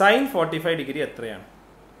സൈൻ 45 ഡിഗ്രി എത്രയാണ്?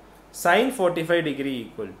 Sign 45 degree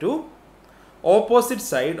equal to opposite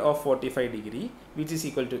side of 45 degree which is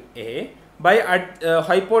equal to A by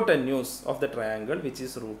hypotenuse of the triangle which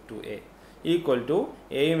is √2a equal to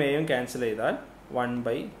എയും എയും ക്യാൻസൽ ചെയ്താൽ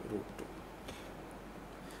 1/√2.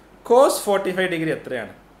 cos 45 ഡിഗ്രി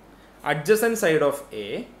എത്രയാണ്? adjacent side of a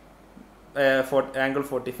angle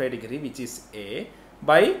 45 degree which is a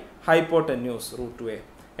by hypotenuse √2a.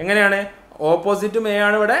 എങ്ങനെയാണ്? ഓപ്പോസിറ്റും A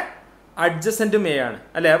ആണ്, ഇവിടെ അഡ്ജസൻറ്റും A ആണ്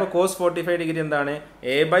അല്ലേ? അപ്പോൾ cos 45 ഡിഗ്രി എന്താണ്?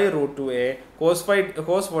 a/√2a. cos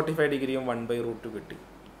 45 ഡിഗ്രിയും 1/√2 കിട്ടി.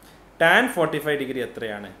 tan 45 ഡിഗ്രി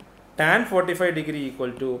എത്രയാണ്? tan 45 degree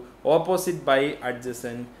equal to opposite by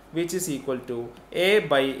adjacent which is equal to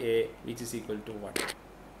a/a which is equal to 1.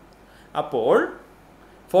 അപ്പോൾ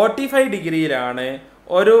 45 ഡിഗ്രിയിലാണ്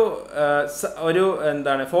ഒരു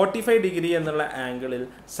എന്താണ് 45 ഡിഗ്രി എന്നുള്ള ആംഗിളിൽ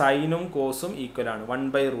സൈനും കോസും ഈക്വൽ ആണ്,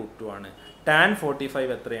 1/√2 ആണ്. tan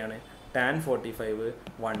 45 എത്രയാണ്? tan 45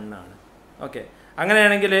 1 ആണ്. ഓക്കെ,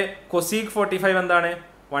 അങ്ങനെയാണെങ്കിൽ കൊസീക് 45 എന്താണ്?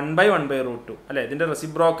 1/1/√2 അല്ലേ? ഇതിൻ്റെ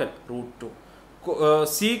റെസിപ്രോക്കൽ √2.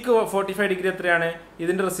 സീക്ക് 45 ഡിഗ്രി എത്രയാണ്?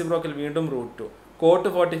 ഇതിൻ്റെ റെസിപ്രോക്കൽ വീണ്ടും √2. കോട്ട്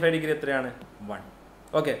 45 ഡിഗ്രി എത്രയാണ്? 1.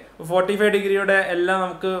 ഓക്കെ, 45 ഡിഗ്രിയുടെ എല്ലാം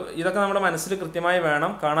നമുക്ക് ഇതൊക്കെ നമ്മുടെ മനസ്സിൽ കൃത്യമായി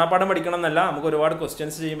വേണം. കാണാപ്പാഠം പഠിക്കണം എന്നല്ല, നമുക്ക് ഒരുപാട്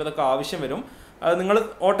ക്വസ്റ്റ്യൻസ് ചെയ്യുമ്പോൾ ഇതൊക്കെ ആവശ്യം വരും. അത് നിങ്ങൾ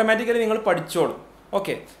ഓട്ടോമാറ്റിക്കലി നിങ്ങൾ പഠിച്ചോളും.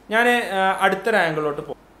 ഓക്കെ, ഞാൻ അടുത്തൊരു ആംഗിളിലോട്ട്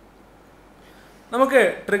പോകും. നമുക്ക്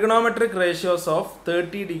ട്രിഗണോമെട്രിക് റേഷ്യോസ് ഓഫ്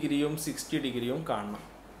 30 ഡിഗ്രിയും 60 ഡിഗ്രിയും കാണണം.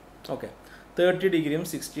 ഓക്കെ, 30 ഡിഗ്രിയും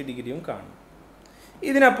 60 ഡിഗ്രിയും കാണണം.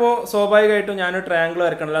 ഇതിനപ്പോൾ സ്വാഭാവികമായിട്ടും ഞാനൊരു ട്രയാങ്കിൾ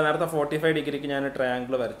വരക്കണമല്ലോ. നേരത്തെ 45 ഡിഗ്രിക്ക് ഞാൻ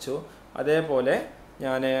ട്രയാങ്കിൾ വരച്ചു. അതേപോലെ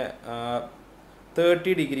ഞാൻ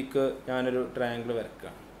 30 ഡിഗ്രിക്ക് ഞാനൊരു ട്രയാങ്കിൾ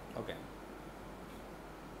വരക്കുകയാണ്. ഓക്കെ,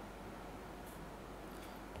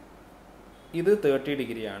 ഇത് 30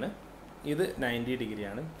 ഡിഗ്രിയാണ്, ഇത് 90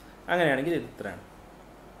 ഡിഗ്രിയാണ്. അങ്ങനെയാണെങ്കിൽ ഇത് ഇത്രയാണ്.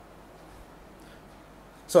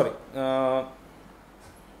 സോറി,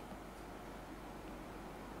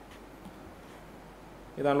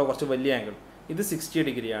 ഇതാണല്ലോ കുറച്ച് വലിയ ആംഗിൾ. ഇത് 60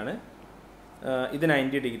 ഡിഗ്രിയാണ്, ഇത്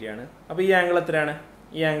 90 ഡിഗ്രിയാണ്. അപ്പോൾ ഈ ആംഗിൾ എത്രയാണ്?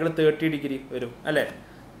 ഈ ആംഗിൾ 30 ഡിഗ്രി വരും അല്ലേ?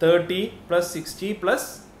 30 + 60 +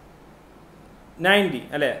 90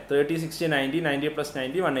 അല്ലേ? 30 60 90 90 +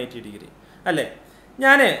 90 180 ഡിഗ്രി അല്ലേ?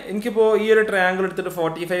 എനിക്കിപ്പോൾ ഈ ഒരു ട്രയാങ്കിൾ എടുത്തിട്ട്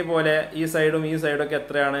 45 പോലെ ഈ സൈഡും ഒക്കെ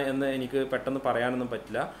എത്രയാണ് എന്ന് എനിക്ക് പെട്ടെന്ന് പറയാനൊന്നും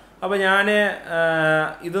പറ്റില്ല. അപ്പോൾ ഞാൻ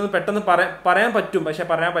ഇതൊന്ന് പെട്ടെന്ന് പറയാൻ പറ്റും. പക്ഷേ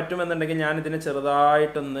പറയാൻ പറ്റുമെന്നുണ്ടെങ്കിൽ ഞാൻ ഇതിനെ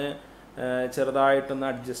ചെറുതായിട്ടൊന്ന് ചെറുതായിട്ടൊന്ന്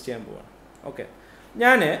അഡ്ജസ്റ്റ് ചെയ്യാൻ പോവാണ്. ഓക്കെ,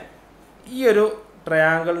 ഞാൻ ഈ ഒരു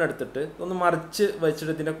ട്രയാങ്കിളിന് എടുത്തിട്ട് ഒന്ന് മറിച്ച്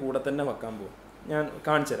വെച്ചിട്ട് ഇതിൻ്റെ കൂടെ തന്നെ വെക്കാൻ പോകും. ഞാൻ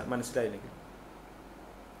കാണിച്ചു തരാം മനസ്സിലായില്ലെങ്കിൽ.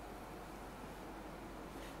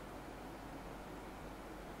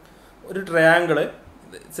 ഒരു ട്രയാങ്കിള്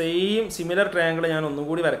സിമിലർ ട്രയാങ്കിൾ ഞാൻ ഒന്നും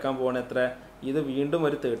കൂടി വരയ്ക്കാൻ പോവാണ്. എത്ര? ഇത് വീണ്ടും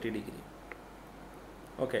ഒരു 30 ഡിഗ്രി.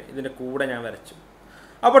 ഓക്കെ, ഇതിൻ്റെ കൂടെ ഞാൻ വരച്ചു.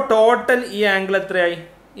 അപ്പോൾ ടോട്ടൽ ഈ ആംഗിൾ എത്രയായി?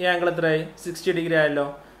 ഈ ആംഗിൾ എത്രയായി? 60 ഡിഗ്രി ആയല്ലോ.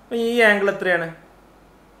 അപ്പം ഈ ആംഗിൾ എത്രയാണ്?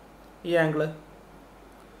 ഈ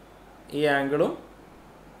ആംഗിളും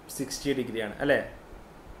 60 ഡിഗ്രിയാണ് അല്ലേ?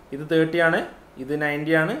 ഇത് 30 ആണ്, ഇത്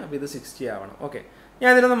 90 ആണ്, അപ്പോൾ ഇത് 60 ആവണം. ഓക്കെ,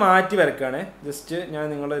 ഞാൻ ഇതിനൊന്ന് മാറ്റി വരയ്ക്കുകയാണ്. ജസ്റ്റ് ഞാൻ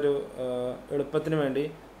നിങ്ങളൊരു എളുപ്പത്തിന് വേണ്ടി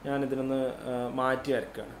ഞാനിതിനൊന്ന് മാറ്റി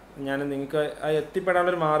വരയ്ക്കുകയാണ്. ഞാൻ നിങ്ങൾക്ക്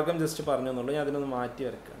എത്തിപ്പെടാനുള്ളൊരു മാർഗം ജസ്റ്റ് പറഞ്ഞു എന്നുള്ളൂ. ഞാൻ അതിനൊന്ന് മാറ്റി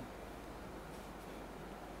വരയ്ക്കുകയാണ്.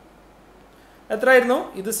 എത്രയായിരുന്നു?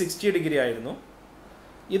 ഇത് 60 ഡിഗ്രി ആയിരുന്നു.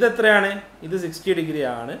 ഇതെത്രയാണ്? ഇത് 60 ഡിഗ്രി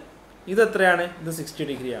ആണ്. ഇതെത്രയാണ്? ഇത് 60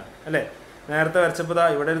 ഡിഗ്രി ആണ് അല്ലേ? നേരത്തെ വരച്ചപ്പോൾ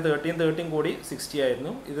ഇവിടെ ഒരു 13 കൂടി 60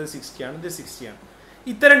 ആയിരുന്നു. ഇത് 60 ആണ്, ഇത് 60 ആണ്.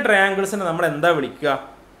 ഇത്തരം ട്രയാങ്കിൾസിനെ നമ്മൾ എന്താ വിളിക്കുക?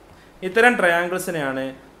 ഇത്തരം ട്രയാങ്കിൾസിനെയാണ്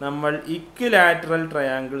നമ്മൾ ഇക്വിലാറ്ററൽ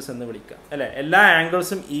ട്രയാങ്കിൾസ് എന്ന് വിളിക്കുക അല്ലേ? എല്ലാ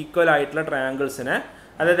ആംഗിൾസും ഈക്വൽ ആയിട്ടുള്ള ട്രയാങ്കിൾസിനെ,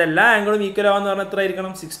 അതായത് എല്ലാ ആംഗിളും ഈക്വൽ ആവാന്ന് പറഞ്ഞാൽ എത്ര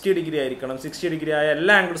ആയിരിക്കണം? 60 ഡിഗ്രി ആയിരിക്കണം. 60 ഡിഗ്രി ആയ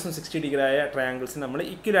എല്ലാ ആംഗിൾസും 60 ഡിഗ്രി ആയ ട്രയാങ്കിൾസിന് നമ്മൾ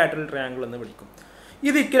ഇക്വിലാറ്ററൽ ട്രയാങ്കിൾ എന്ന് വിളിക്കും.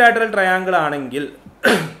 ഇത് ഇക്വിലാറ്ററൽ ട്രയാങ്കിൾ ആണെങ്കിൽ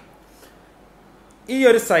ഈ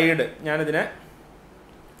ഒരു സൈഡ് ഞാനിതിനെ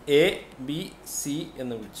എ ബി സി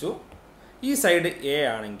എന്ന് വിളിച്ചു. ഈ സൈഡ് എ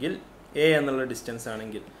ആണെങ്കിൽ, എ എന്നുള്ള ഡിസ്റ്റൻസ്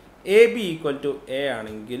ആണെങ്കിൽ, A B equal to A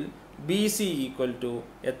ആണെങ്കിൽ ബി സി ഈക്വൽ ടു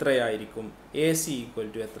എത്രയായിരിക്കും? എ സി ഈക്വൽ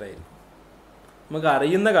ടു എത്രയായിരിക്കും? നമുക്ക്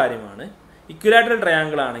അറിയുന്ന കാര്യമാണ്. ഇക്വിലാറ്ററൽ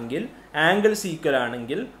ട്രയാങ്കിൾ ആണെങ്കിൽ ആംഗിൾസ് ഈക്വൽ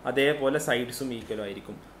ആണെങ്കിൽ അതേപോലെ സൈഡ്സും ഈക്വൽ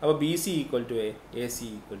ആയിരിക്കും. അപ്പോൾ B C equal to A C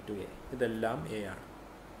equal to A. ഇതെല്ലാം എ ആണ്.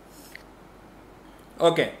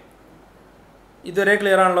 ഓക്കെ, ഇതുവരെ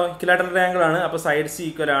ക്ലിയർ ആണല്ലോ? ഇക്വിലാറ്ററൽ ട്രയാങ്കിൾ ആണ്, അപ്പോൾ സൈഡ്സ്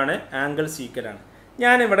ഈക്വൽ ആണ്, ആംഗിൾസ് ഈക്വൽ ആണ്.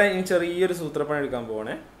 ഞാനിവിടെ ഇനി ചെറിയൊരു സൂത്രപ്പണി എടുക്കാൻ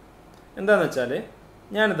പോകണേ. എന്താണെന്ന് വെച്ചാൽ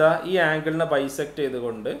ഞാനിതാ ഈ ആംഗിളിനെ ബൈസെക്റ്റ്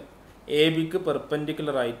ചെയ്തുകൊണ്ട് എ ബിക്ക്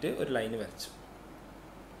പെർപെൻഡിക്കുലർ ആയിട്ട് ഒരു ലൈൻ വരച്ചു.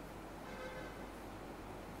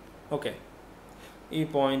 ഓക്കെ, ഈ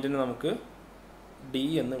പോയിന്റിന് നമുക്ക് ഡി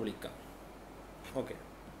എന്ന് വിളിക്കാം. ഓക്കെ,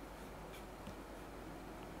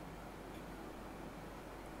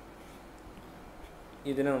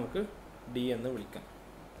 ഇതിനെ നമുക്ക് ഡി എന്ന് വിളിക്കാം.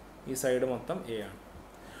 ഈ സൈഡ് മൊത്തം എ ആണ്.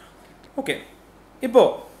 ഓക്കെ, ഇപ്പോൾ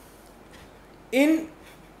in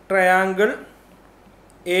triangle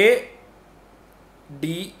A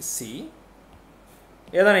D C,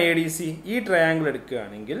 ഏതാണ് എ ഡി സി? ഈ ട്രയാങ്കിൾ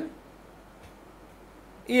എടുക്കുകയാണെങ്കിൽ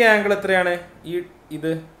ഈ ആംഗിൾ എത്രയാണ്?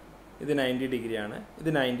 ഇത് 90 ഡിഗ്രിയാണ്, ഇത്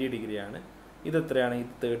 90 ഡിഗ്രിയാണ്. ഇത് എത്രയാണ്?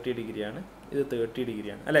 ഇത് 30 ഡിഗ്രിയാണ്, ഇത് 30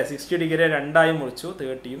 ഡിഗ്രിയാണ് അല്ലേ? 60 ഡിഗ്രി രണ്ടായി മുറിച്ചു,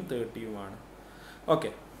 30യും 30യുമാണ്. ഓക്കെ,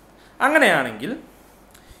 അങ്ങനെയാണെങ്കിൽ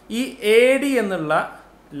ഈ എ ഡി എന്നുള്ള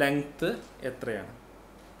ലെങ്ത്ത് എത്രയാണ്?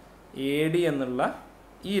 എ ഡി എന്നുള്ള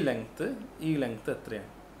ഈ ലെങ്ത്ത്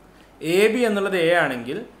എത്രയാണ്? എ ബി എന്നുള്ളത് എ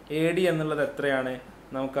ആണെങ്കിൽ എ ഡി എന്നുള്ളത് എത്രയാണ്?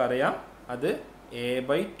 നമുക്കറിയാം, അത്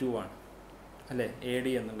a/2 ആണ് അല്ലേ? എ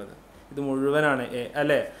ഡി എന്നുള്ളത് ഇത് മുഴുവനാണ് എ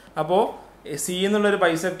അല്ലേ? അപ്പോൾ സി എന്നുള്ളൊരു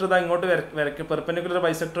ബൈസെക്ടർ ഇതാ ഇങ്ങോട്ട് പെർപെൻഡിക്കുലർ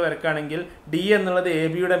ബൈസെക്ടർ വരക്കുകയാണെങ്കിൽ ഡി എന്നുള്ളത് എ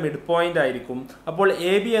ബിയുടെ മിഡ് പോയിന്റ് ആയിരിക്കും. അപ്പോൾ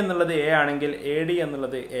എ ബി എന്നുള്ളത് എ ആണെങ്കിൽ എ ഡി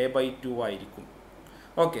എന്നുള്ളത് a/2 ആയിരിക്കും.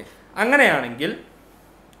 ഓക്കെ, അങ്ങനെയാണെങ്കിൽ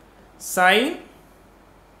sign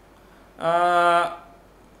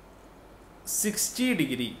 60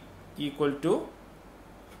 degree equal to,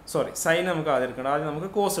 sorry sign നമുക്ക് ആദ്യം എടുക്കണം. ആദ്യം നമുക്ക്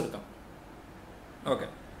കോസ് എടുക്കാം. Okay,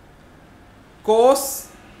 cos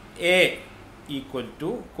A equal to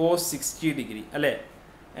cos 60 degree അല്ലേ?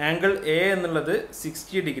 ആംഗിൾ എ എന്നുള്ളത്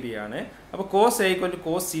 60 ഡിഗ്രിയാണ്. അപ്പോൾ cos A equal to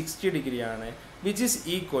cos 60 ഡിഗ്രിയാണ്, വിച്ച് ഈസ്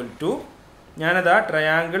ഈക്വൽ ടു, ഞാനതാ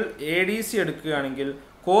ട്രയാങ്കിൾ എ ഡി സി എടുക്കുകയാണെങ്കിൽ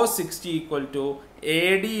cos 60 equal to A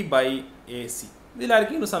D by A C.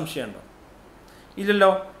 ഇതിലാർക്കെങ്കിലും സംശയമുണ്ടോ?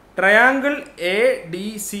 ഇല്ലല്ലോ. ട്രയാങ്കിൾ എ ഡി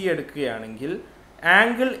സി എടുക്കുകയാണെങ്കിൽ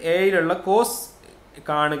ആംഗിൾ എയിലുള്ള കോസ്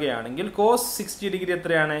കാണുകയാണെങ്കിൽ കോസ് 60 ഡിഗ്രി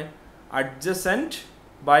എത്രയാണ്? Adjacent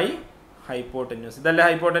by hypotenuse. ഇതല്ലേ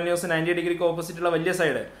hypotenuse? 90 ഡിഗ്രിക്ക് ഓപ്പോസിറ്റുള്ള വലിയ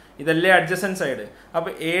സൈഡ്, ഇതല്ലേ അഡ്ജസൻറ്റ് സൈഡ്.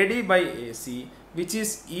 അപ്പോൾ A D by A C which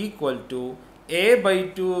is equal to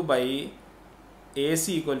a/2 by A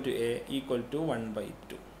C equal to A equal to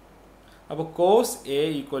 1/2. അപ്പോൾ cos A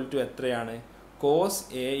equal to എത്രയാണ്? Cos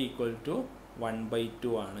A equal to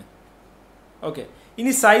 1/2 ആണ്. Okay,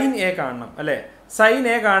 ഇനി sine A കാണണം അല്ലേ? Sine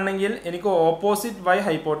A കാണണമെങ്കിൽ എനിക്ക് opposite by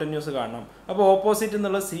hypotenuse കാണണം. അപ്പോൾ ഓപ്പോസിറ്റ്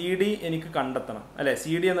എന്നുള്ള സി ഡി എനിക്ക് കണ്ടെത്തണം അല്ലേ?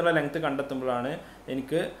 സി ഡി എന്നുള്ള ലെങ്ത് കണ്ടെത്തുമ്പോഴാണ്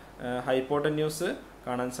എനിക്ക് ഹൈപ്പോട്ടന്യൂസ്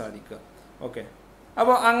കാണാൻ സാധിക്കുക. ഓക്കെ,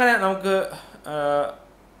 അപ്പോൾ അങ്ങനെ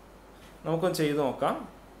നമുക്കൊന്ന് ചെയ്തു നോക്കാം.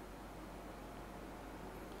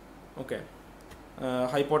 ഓക്കെ,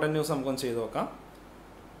 ഹൈപ്പോട്ടന്യൂസ് നമുക്കൊന്ന് ചെയ്ത് നോക്കാം.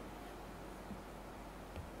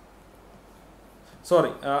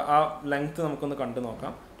 സോറി, ആ ലെങ്ത് നമുക്കൊന്ന് കണ്ടു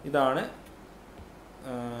നോക്കാം. ഇതാണ്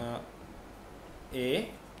എ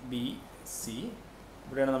ബി സി,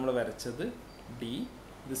 ഇവിടെയാണ് നമ്മൾ വരച്ചത് ഡി.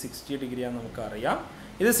 ഇത് 60 ഡിഗ്രിയാണെന്ന് നമുക്കറിയാം.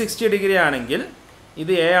 ഇത് 60 ഡിഗ്രി ആണെങ്കിൽ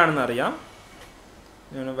ഇത് എ ആണെന്നറിയാം,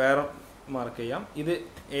 ഞാൻ വേറെ മാർക്ക് ചെയ്യാം. ഇത്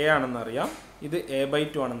എ ആണെന്നറിയാം, ഇത്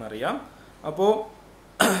a/2 ആണെന്നറിയാം. അപ്പോൾ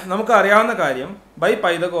നമുക്കറിയാവുന്ന കാര്യം by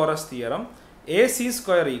Pythagoras theorem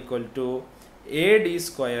AC² equal to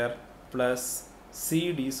AD² plus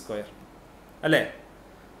CD², അല്ലേ?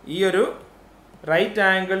 ഈ ഒരു റൈറ്റ്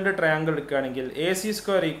ആംഗിൾഡ് ട്രയാങ്കിൾ എടുക്കുകയാണെങ്കിൽ AC²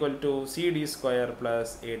 equal to CD²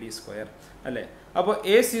 plus AD², അല്ലേ? അപ്പോൾ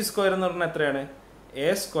AC² എന്ന് പറഞ്ഞാൽ എത്രയാണ്?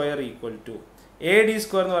 A² ഈക്വൽ ടു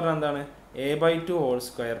AD² എന്ന് പറഞ്ഞാൽ എന്താണ്? a/2 whole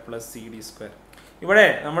square plus CD². ഇവിടെ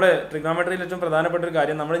നമ്മൾ ട്രിഗണോമെട്രിയിൽ ഏറ്റവും പ്രധാനപ്പെട്ട ഒരു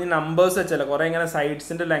കാര്യം, നമ്മൾ ഈ നമ്പേഴ്സ് വെച്ചല്ല കുറേ ഇങ്ങനെ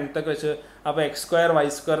സൈഡ്സിൻ്റെ ലെങ്ത് ഒക്കെ വെച്ച് അപ്പോൾ x²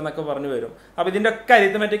 y² എന്നൊക്കെ പറഞ്ഞു വരും. അപ്പോൾ ഇതിൻ്റെ ഒക്കെ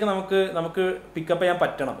അരിത്തമെറ്റിക് നമുക്ക് പിക്കപ്പ് ചെയ്യാൻ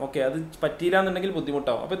പറ്റണം. ഓക്കെ, അത് പറ്റിയില്ല എന്നുണ്ടെങ്കിൽ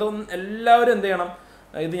ബുദ്ധിമുട്ടാവും. അപ്പോൾ ഇതൊന്നും എല്ലാവരും എന്ത് ചെയ്യണം,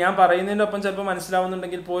 ഇത് ഞാൻ പറയുന്നതിൻ്റെ ഒപ്പം ചിലപ്പോൾ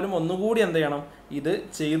മനസ്സിലാവുന്നുണ്ടെങ്കിൽ പോലും ഒന്നുകൂടി എന്ത് ചെയ്യണം, ഇത്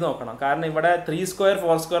ചെയ്ത് നോക്കണം. കാരണം ഇവിടെ 3²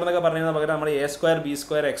 4² എന്നൊക്കെ പറയുന്നതിന് പകരം നമ്മൾ A² B²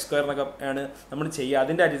 x² എന്നൊക്കെ ആണ് നമ്മൾ ചെയ്യുക,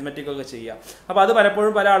 അതിൻ്റെ അരിത്മെറ്റിക് ഒക്കെ ചെയ്യുക. അപ്പോൾ അത്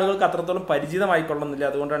പലപ്പോഴും പല ആളുകൾക്ക് അത്രത്തോളം പരിചിതമായിക്കൊള്ളുന്നില്ല,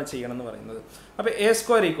 അതുകൊണ്ടാണ് ചെയ്യണം എന്ന് പറയുന്നത്. അപ്പോൾ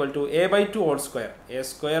A² equal to a/2 whole square,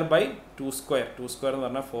 A²/2², 2² എന്ന്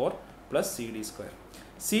പറഞ്ഞാൽ 4 plus CD².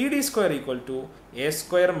 CD² equal to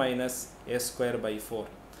A² minus A²/4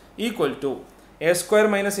 equal to A²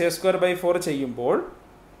 minus A²/4 ചെയ്യുമ്പോൾ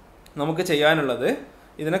നമുക്ക് ചെയ്യാനുള്ളത്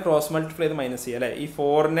ഇതിനെ ക്രോസ് മൾട്ടിപ്ലൈ ചെയ്ത് മൈനസ് ചെയ്യുക, അല്ലേ? ഈ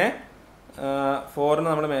 4നെ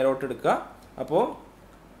നമ്മൾ മേലോട്ട് എടുക്കുക. അപ്പോൾ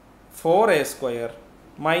 4A²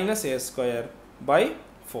 മൈനസ്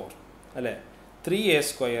A²/4, അല്ലേ?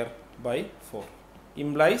 3A²/4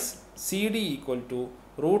 implies CD equal to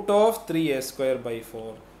root of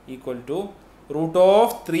 3A²/4 equal to root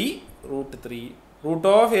of 3 root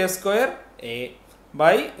of A² A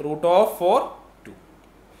by root of 4 2,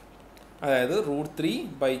 അതായത്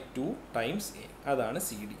 √3/2 ടൈംസ് എ, അതാണ്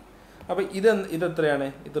CD. അപ്പോൾ ഇതെത്രയാണ്?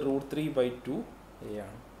 ഇത് √3/2 A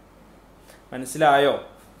ആണ്. മനസ്സിലായോ?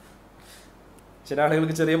 ചില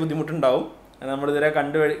ആളുകൾക്ക് ചെറിയ ബുദ്ധിമുട്ടുണ്ടാവും. നമ്മളിതുവരെ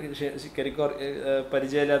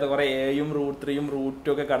പരിചയമില്ലാത്ത കുറേ എയും √3യും √2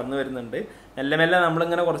 ഒക്കെ കടന്നു വരുന്നുണ്ട്. മെല്ലെ മെല്ലെ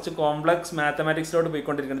നമ്മളിങ്ങനെ കുറച്ച് കോംപ്ലക്സ് മാത്തമാറ്റിക്സിലോട്ട്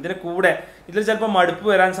പോയിക്കൊണ്ടിരിക്കുന്നത്. ഇതിന് കൂടെ ഇതിൽ ചിലപ്പോൾ മടുപ്പ്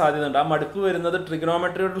വരാൻ സാധ്യതയുണ്ട്. ആ മടുപ്പ് വരുന്നത്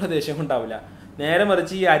ട്രിഗണോമെട്രിയോടുള്ള ദേഷ്യം ഉണ്ടാവില്ല, നേരെ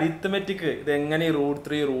മറിച്ച് ഈ അരിത്തമെറ്റിക് ഇതെങ്ങനെ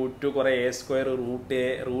 √3 √2 കുറേ A² √A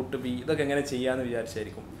 √B ഇതൊക്കെ എങ്ങനെ ചെയ്യാമെന്ന്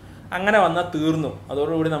വിചാരിച്ചായിരിക്കും. അങ്ങനെ വന്നാൽ തീർന്നു,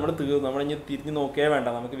 അതോടുകൂടി നമ്മളിനി തിരിഞ്ഞ് നോക്കേ വേണ്ട,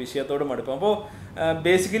 നമുക്ക് വിഷയത്തോട് മടുപ്പം. അപ്പോൾ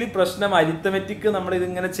ബേസിക്കലി പ്രശ്നം അരിത്തമെറ്റിക്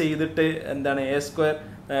നമ്മളിതിങ്ങനെ ചെയ്തിട്ട് എന്താണ് A²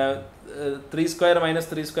 3² മൈനസ്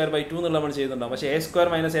 3²/2 എന്നുള്ളത് നമ്മൾ ചെയ്യുന്നുണ്ടാവും. പക്ഷേ A²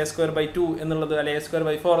 മൈനസ് A²/2 എന്നുള്ളത്, അല്ലെ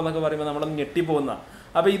A²/4 എന്നൊക്കെ പറയുമ്പോൾ നമ്മളൊന്ന് ഞെട്ടിപ്പോകുന്ന.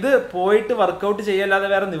 അപ്പോൾ ഇത് പോയിട്ട് വർക്കൗട്ട് ചെയ്യല്ലാതെ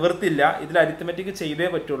വേറെ നിവർത്തില്ല, ഇതിൽ അരിത്തമെറ്റിക് ചെയ്തേ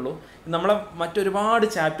പറ്റുള്ളൂ. നമ്മളെ മറ്റൊരുപാട്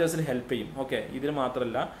ചാപ്റ്റേഴ്സിൽ ഹെൽപ്പ് ചെയ്യും. ഓക്കെ, ഇതിൽ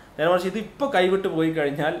മാത്രമല്ല, നേരെ മറിച്ച് ഇത് ഇപ്പോൾ കൈവിട്ട് പോയി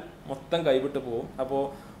കഴിഞ്ഞാൽ മൊത്തം കൈവിട്ട് പോകും. അപ്പോൾ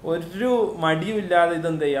ഒരു മടിയുമില്ലാതെ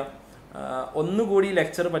ഇതെന്ത് ചെയ്യാം, ഒന്നുകൂടി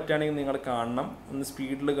ലെക്ചർ പറ്റുകയാണെങ്കിൽ നിങ്ങൾ കാണണം, ഒന്ന്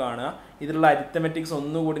സ്പീഡിൽ കാണുക. ഇതിലുള്ള അരിത്തമെറ്റിക്സ്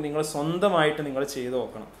ഒന്നുകൂടി നിങ്ങൾ സ്വന്തമായിട്ട് നിങ്ങൾ ചെയ്ത്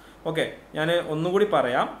നോക്കണം. ഓക്കെ, ഞാൻ ഒന്നുകൂടി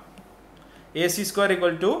പറയാം. AC²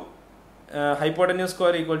 equal to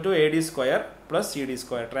ഹൈപ്പോട്ടന്യൂസ്² equal to AD² plus CD².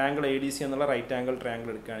 Triangle ADC എന്നുള്ള റൈറ്റ് ആംഗിൾ ട്രയാങ്കിൾ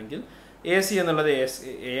എടുക്കുകയാണെങ്കിൽ AC എന്നുള്ളത്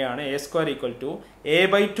A ആണ്. A² equal to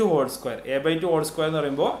a/2 whole square. a/2 whole square എന്ന്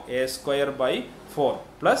പറയുമ്പോൾ A²/4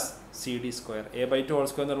 plus CD². a/2 whole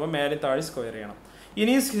square എന്ന് പറയുമ്പോൾ മേലെ താഴെ സ്ക്വയർ ചെയ്യണം.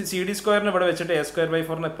 ഇനി CD² ഇവിടെ വെച്ചിട്ട്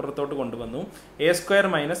A²/4 എപ്പുറത്തോട്ട് കൊണ്ടുവന്നു. A²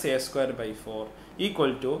 minus A²/4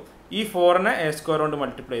 equal to ഈ 4നെ A² കൊണ്ട്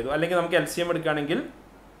മൾട്ടിപ്ലൈ ചെയ്തു. അല്ലെങ്കിൽ നമുക്ക് LCM എടുക്കുകയാണെങ്കിൽ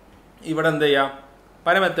ഇവിടെ എന്ത് ചെയ്യാം,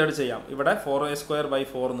 പല മെത്തേഡ് ചെയ്യാം. ഇവിടെ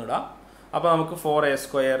 4A²/4 എന്നിടാം. അപ്പോൾ നമുക്ക്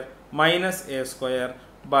 4A² മൈനസ്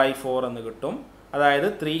A²/4 എന്ന് കിട്ടും. അതായത്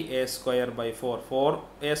 3A²/4.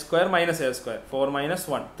 4A² minus A², 4 minus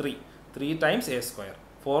 1 3 times A².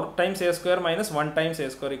 4 times A² minus 1 times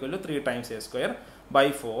A² equal to 3 times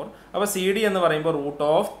A²/4. അപ്പോൾ CD എന്ന് പറയുമ്പോൾ റൂട്ട്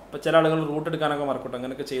ഓഫ്, ചില ആളുകൾ റൂട്ട് എടുക്കാനൊക്കെ മറക്കട്ടെ,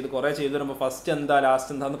 അങ്ങനെയൊക്കെ കുറേ ചെയ്ത് വരുമ്പോൾ ഫസ്റ്റ് എന്താ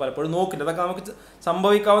ലാസ്റ്റ് എന്താന്ന് പലപ്പോഴും നോക്കില്ല. അതൊക്കെ നമുക്ക്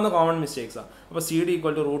സംഭവിക്കാവുന്ന കോമൺ മിസ്റ്റേക്സാണ്. അപ്പോൾ CD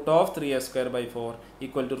equal to root of 3A²/4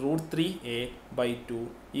 equal to √3A/2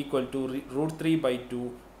 equal to √3/2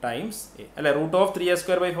 times A, അല്ലെ? റൂട്ട് ഓഫ്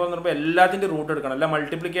 3A²/4 എന്ന് പറയുമ്പോൾ എല്ലാത്തിൻ്റെ റൂട്ട് എടുക്കണം, അല്ല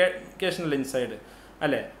മൾട്ടിപ്ലിക്കേഷനല്ല ഇൻസൈഡ്,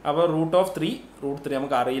 അല്ലേ? അപ്പോൾ √3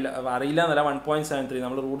 നമുക്ക് അറിയില്ല എന്നല്ല, 1.73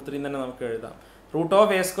 നമ്മൾ √3 തന്നെ നമുക്ക് എഴുതാം. Root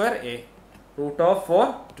of A² A, root of 4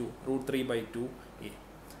 2, √3/2 A.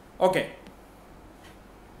 Okay,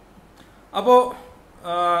 അപ്പോൾ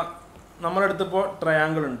നമ്മളെടുത്തിപ്പോൾ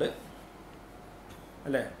ട്രയാങ്കിൾ ഉണ്ട്,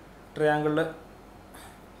 അല്ലേ? ട്രയാങ്കിളിൽ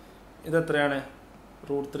ഇതെത്രയാണ്?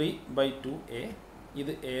 √3/2 A,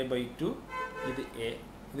 ഇത് A/2, ഇത് എ,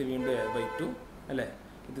 ഇത് വീണ്ടും a/2 അല്ലേ,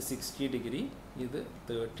 ഇത് 60 ഡിഗ്രി, ഇത്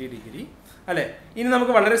 30 ഡിഗ്രി അല്ലേ. ഇനി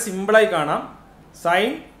നമുക്ക് വളരെ സിമ്പിളായി കാണാം.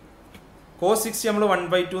 സൈൻ കോസ് 60 നമ്മൾ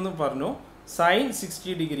 1/2 എന്ന് പറഞ്ഞു. Sign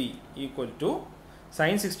 60 degree equal to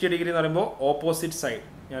sign 60 degree എന്ന് പറയുമ്പോൾ ഓപ്പോസിറ്റ് സൈഡ്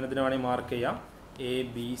ഞാനിതിനെ വേണമെങ്കിൽ മാർക്ക് ചെയ്യാം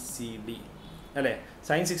ABCD അല്ലേ.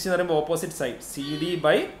 സൈൻ 60 എന്ന് പറയുമ്പോൾ opposite side CD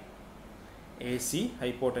by AC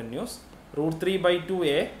hypotenuse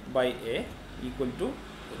 √3/2a/a equal to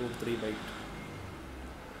 √3/2.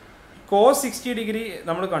 Cos 60 degree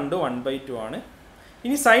നമ്മൾ കണ്ടു 1/2 ആണ്.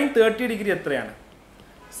 ഇനി സൈൻ 30 ഡിഗ്രി എത്രയാണ്?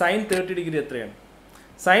 സൈൻ 30 ഡിഗ്രി എത്രയാണ്?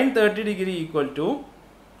 Sign 30 degree equal to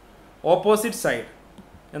opposite side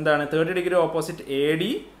എന്താണ്? 30 degree opposite AD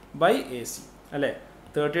by AC അല്ലേ.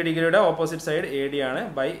 30 ഡിഗ്രിയുടെ ഓപ്പോസിറ്റ് സൈഡ് AD ആണ്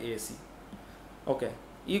by AC. Okay,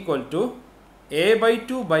 equal to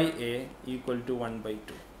a/2/a equal to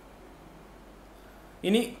 1/2.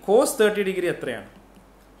 ഇനി കോസ് 30 ഡിഗ്രി എത്രയാണ്?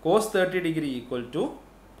 കോസ് 30 ഡിഗ്രി ഈക്വൽ ടു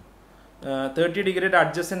 30 ഡിഗ്രിയുടെ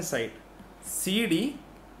adjacent side CD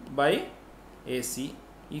by AC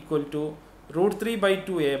equal to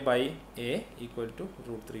 √3/2a/a equal to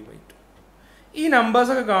 √3/2. ഈ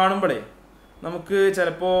നമ്പേഴ്സൊക്കെ കാണുമ്പോഴേ നമുക്ക്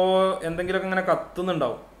ചിലപ്പോൾ എന്തെങ്കിലുമൊക്കെ ഇങ്ങനെ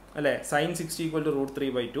കത്തുന്നുണ്ടാവും അല്ലേ. Sign 60 equal to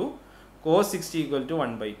 √3/2, cos 60 equal to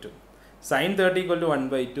 1/2, sign 30 equal to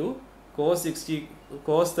 1/2, cos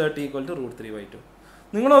 30 equal to √3/2.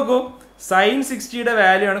 നിങ്ങൾ നോക്കൂ, സൈൻ 60യുടെ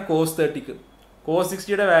വാല്യൂ ആണ് കോസ് 30ക്ക്, കോസ്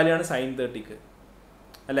 60യുടെ വാല്യൂ ആണ് സൈൻ 30ക്ക്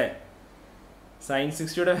അല്ലേ. സൈൻ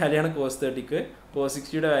 60യുടെ വാല്യൂ ആണ് കോസ് 30ക്ക്, കോസ്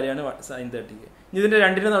 60യുടെ വാല്യൂ ആണ് സൈൻ 30ക്ക്. ഇനി ഇതിൻ്റെ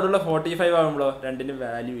രണ്ടിൻ്റെ നടുള്ള 45 ആകുമ്പോഴോ രണ്ടിൻ്റെ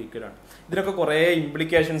വാല്യൂ ഈക്വലാണ്. ഇതിനൊക്കെ കുറേ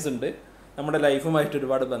ഇംപ്ലിക്കേഷൻസ് ഉണ്ട്, നമ്മുടെ ലൈഫുമായിട്ട്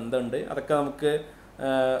ഒരുപാട് ബന്ധമുണ്ട്. അതൊക്കെ നമുക്ക്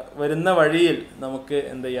വരുന്ന വഴിയിൽ നമുക്ക്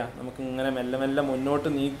എന്ത് ചെയ്യാം, നമുക്ക് ഇങ്ങനെ മെല്ലെ മെല്ലെ മുന്നോട്ട്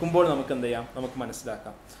നീക്കുമ്പോൾ നമുക്ക് എന്ത് ചെയ്യാം, നമുക്ക്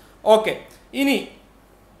മനസ്സിലാക്കാം. ഓക്കെ, ഇനി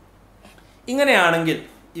ഇങ്ങനെയാണെങ്കിൽ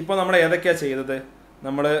ഇപ്പോൾ നമ്മൾ ഏതൊക്കെയാണ് ചെയ്തത്?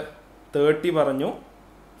 നമ്മൾ 30 പറഞ്ഞു,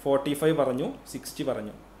 45 പറഞ്ഞു, 60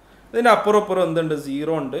 പറഞ്ഞു. ഇതിൻ്റെ അപ്പുറം എന്തുണ്ട്?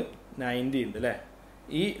 0 ഉണ്ട്, 90 ഉണ്ട് അല്ലേ.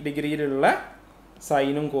 ഈ ഡിഗ്രിയിലുള്ള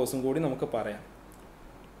സൈനും കോസും കൂടി നമുക്ക് പറയാം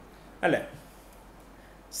അല്ലേ.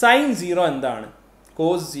 സൈൻ 0 എന്താണ്?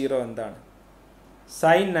 കോസ് 0 എന്താണ്?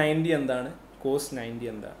 സൈൻ 90 എന്താണ്? കോസ് 90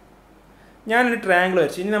 എന്താണ്? ഞാനൊരു ട്രയാങ്കിൾ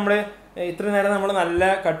വരച്ചു. ഇനി നമ്മൾ ഇത്ര നേരം നമ്മൾ നല്ല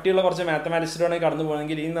കട്ടിയുള്ള കുറച്ച് മാത്തമാറ്റിക്സിലൂടെ കടന്നു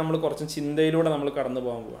പോകണമെങ്കിൽ ഇനി നമ്മൾ കുറച്ച് ചിന്തയിലൂടെ നമ്മൾ കടന്നു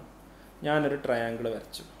പോകാൻ പോവാണ്. ഞാനൊരു ട്രയാങ്കിൾ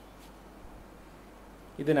വരച്ചു.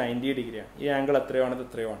 ഇത് 90 ഡിഗ്രിയാണ്. ഈ ആംഗിൾ എത്രയാണ്? ഇത്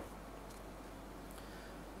എത്രയാണ്?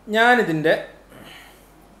 ഞാനിതിൻ്റെ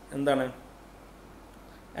എന്താണ്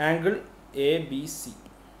ആംഗിൾ ABC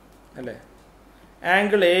അല്ലേ.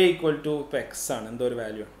 ആംഗിൾ A ഈക്വൽ ടു ഇപ്പോൾ X ആണ്, എന്തോ ഒരു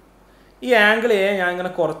വാല്യൂ ആണ്. ഈ ആംഗിൾ A ഞാൻ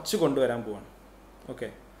ഇങ്ങനെ കുറച്ച് കൊണ്ടുവരാൻ പോവാണ്. ഓക്കെ,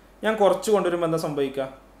 ഞാൻ കുറച്ച് കൊണ്ടുവരുമ്പോൾ എന്താ സംഭവിക്കുക?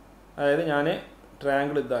 അതായത് ഞാൻ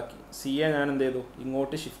ട്രയാങ്കിൾ ഇതാക്കി, CA ഞാൻ എന്ത് ചെയ്തു?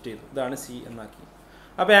 ഇങ്ങോട്ട് ഷിഫ്റ്റ് ചെയ്തു. ഇതാണ് C എന്നാക്കി.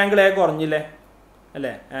 അപ്പോൾ ആംഗിൾ A കുറഞ്ഞില്ലേ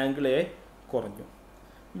അല്ലേ. ആംഗിൾ A കുറഞ്ഞു.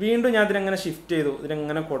 വീണ്ടും ഞാൻ ഇതിനെങ്ങനെ ഷിഫ്റ്റ് ചെയ്തു,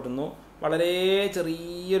 ഇതിനെങ്ങനെ കൊടുന്നു, വളരെ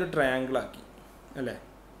ചെറിയൊരു ട്രയാങ്കിളാക്കി അല്ലേ.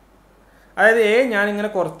 അതായത് A ഞാനിങ്ങനെ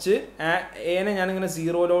കുറച്ച് Aനെ ഞാനിങ്ങനെ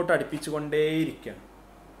 0ലോട്ട് അടുപ്പിച്ചു കൊണ്ടേയിരിക്കുകയാണ്.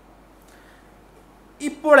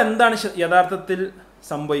 ഇപ്പോൾ എന്താണ് യഥാർത്ഥത്തിൽ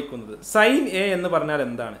സംഭവിക്കുന്നത്? സൈൻ A എന്ന് പറഞ്ഞാൽ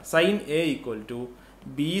എന്താണ്? Sign A equal to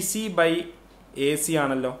BC by AC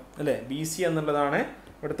ആണല്ലോ അല്ലേ. BC എന്നുള്ളതാണ്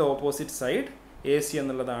ഇവിടുത്തെ ഓപ്പോസിറ്റ് സൈഡ്, AC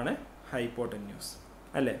എന്നുള്ളതാണ് ഹൈപ്പോട്ടന്യൂസ്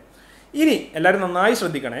അല്ലേ. ഇനി എല്ലാവരും നന്നായി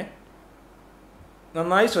ശ്രദ്ധിക്കണേ,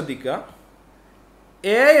 നന്നായി ശ്രദ്ധിക്കുക.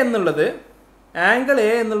 A എന്നുള്ളത് ആംഗിൾ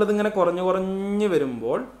A എന്നുള്ളത് ഇങ്ങനെ കുറഞ്ഞ്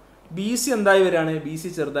വരുമ്പോൾ BC എന്തായി വരികയാണ്? BC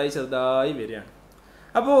ചെറുതായി വരികയാണ്.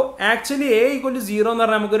 അപ്പോൾ ആക്ച്വലി A ഈക്വൽ ടു 0 എന്ന്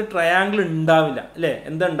പറഞ്ഞാൽ നമുക്കൊരു ട്രയാങ്കിൾ ഉണ്ടാവില്ല അല്ലേ.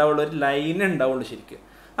 എന്താ ഉണ്ടാവുള്ളൂ? ഒരു ലൈൻ ഉണ്ടാവുള്ളൂ ശരിക്കും.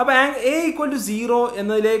 അപ്പോൾ A ഈക്വൽ ടു 0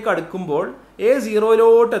 എന്നതിലേക്ക് അടുക്കുമ്പോൾ, A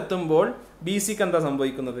 0ലോട്ട് എത്തുമ്പോൾ BCക്ക് എന്താ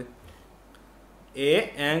സംഭവിക്കുന്നത്?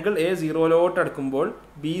 ആംഗിൾ A 0ലോട്ട് അടുക്കുമ്പോൾ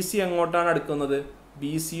BC എങ്ങോട്ടാണ് അടുക്കുന്നത്?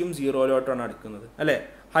 BCയും 0ലോട്ടാണ് അടുക്കുന്നത് അല്ലേ.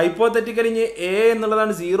 ഹൈപ്പോത്തറ്റിക്കലി ഇനി A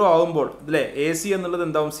എന്നുള്ളതാണ് 0 ആകുമ്പോൾ അല്ലേ, AC എന്നുള്ളത്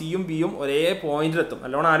എന്താവും? സിയും ബിയും ഒരേ പോയിന്റിലെത്തും.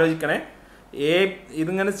 നല്ലോണം ആലോചിക്കണേ.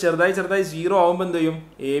 ഇതിങ്ങനെ ചെറുതായി 0 ആകുമ്പോൾ എന്ത് ചെയ്യും?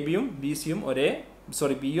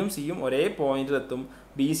 Bയും Cയും ഒരേ പോയിന്റിലെത്തും.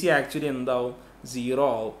 BC ആക്ച്വലി എന്താവും? 0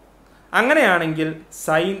 ആവും. അങ്ങനെയാണെങ്കിൽ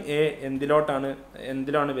സൈൻ A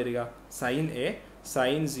എന്തിലാണ് വരിക? Sign A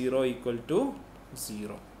sign 0 equal to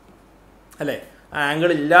 0 അല്ലേ. ആംഗിൾ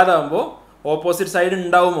ഇല്ലാതാവുമ്പോൾ ഓപ്പോസിറ്റ് സൈഡ്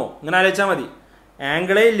ഉണ്ടാവുമോ? ഇങ്ങനെ ആലോചിച്ചാൽ മതി.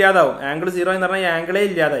 ആംഗിളേ ഇല്ലാതാവും. ആംഗിൾ 0 എന്ന് പറഞ്ഞാൽ ആംഗിളേ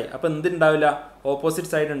ഇല്ലാതായി. അപ്പോൾ എന്തുണ്ടാവില്ല? ഓപ്പോസിറ്റ്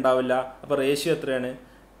സൈഡ് ഉണ്ടാവില്ല. അപ്പോൾ റേഷ്യോ എത്രയാണ്?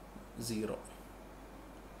 0.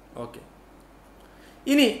 ഓക്കെ,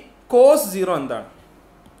 ഇനി കോസ് 0 എന്താണ്?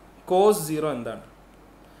 കോസ് 0 എന്താണ്?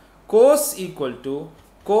 Cos equal to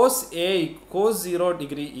cos 0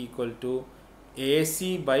 degree equal to AC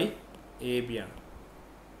by AB ആണ്.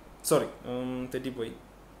 സോറി, തെറ്റിപ്പോയി.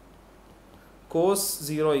 cos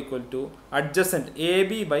 0 equal to adjacent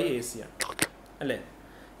AB by AC ആണ് അല്ലേ?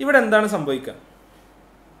 ഇവിടെ എന്താണ് സംഭവിക്കുക?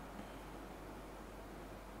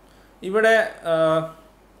 ഇവിടെ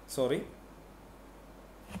സോറി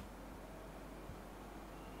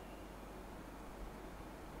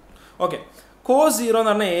ഓക്കെ, cos 0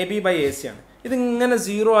 എന്ന് പറഞ്ഞാൽ AB by AC ആണ്. ഇതിങ്ങനെ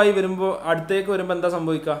 0 ആയി വരുമ്പോൾ അടുത്തേക്ക് വരുമ്പോൾ എന്താ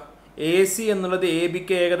സംഭവിക്കുക? AC എന്നുള്ളത്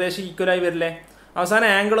ABക്ക് ഏകദേശം ഈക്വലായി വരില്ലേ? അവസാനം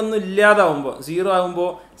ആംഗിൾ ഒന്നും ഇല്ലാതാവുമ്പോൾ 0 ആകുമ്പോൾ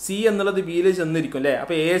C എന്നുള്ളത് ബിയിൽ ചെന്നിരിക്കും അല്ലേ?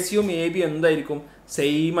 അപ്പോൾ AC-യും AB എന്തായിരിക്കും?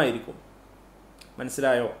 സെയിം ആയിരിക്കും.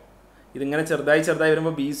 മനസ്സിലായോ? ഇതിങ്ങനെ ചെറുതായി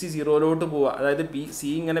വരുമ്പോൾ BC 0-ലോട്ട് പോവുക. അതായത് C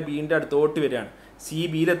ഇങ്ങനെ ബീൻ്റെ അടുത്തോട്ട് വരികയാണ്. C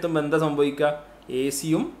ബിയിലെത്തുമ്പോൾ എന്താ സംഭവിക്കുക?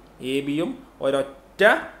 AC-യും AB-യും ഒരൊറ്റ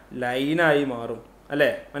ലൈനായി മാറും അല്ലേ?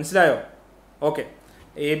 മനസ്സിലായോ? ഓക്കെ,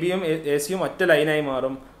 AB-യും AC-യും ഒറ്റ ലൈനായി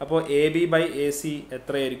മാറും. അപ്പോൾ AB by AC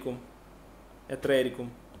എത്രയായിരിക്കും?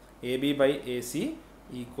 AB by AC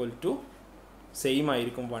equal to same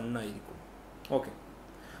ആയിരിക്കും, 1 ആയിരിക്കും. ഓക്കെ,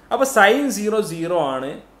 അപ്പോൾ sin 0 0 ആണ്,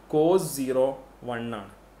 cos 0 1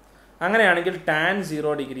 ആണ്. അങ്ങനെയാണെങ്കിൽ tan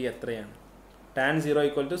 0 ഡിഗ്രി എത്രയാണ്? tan 0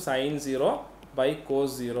 equal to sin 0 by cos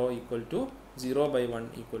 0 equal to 0 by 1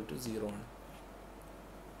 equal to 0 ആണ്.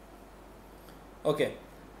 ഓക്കെ,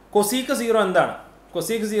 കൊസീക്ക് 0 എന്താണ്?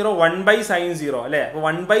 കൊസീക്ക് 0 1 by sin 0 അല്ലേ? അപ്പോൾ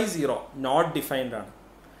 1 by 0 നോട്ട് ഡിഫൈൻഡ് ആണ്.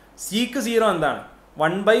 സീക്ക് 0 എന്താണ്?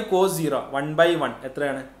 1 by cos 0 1 by 1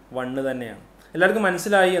 എത്രയാണ്? 1 തന്നെയാണ്. എല്ലാവർക്കും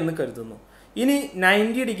മനസ്സിലായി എന്ന് കരുതുന്നു. ഇനി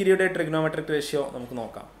 90 ഡിഗ്രിയുടെ ട്രിഗണോമെട്രിക് റേഷ്യോ നമുക്ക്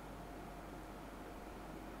നോക്കാം.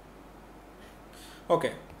 ഓക്കെ,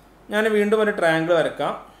 ഞാൻ വീണ്ടും ഒരു ട്രയാങ്കിൾ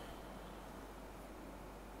വരക്കാം.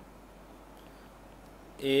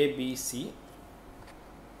 ABC.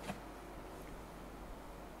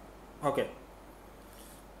 ഓക്കെ,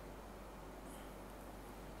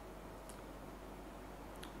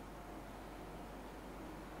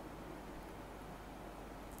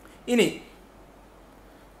 ഇനി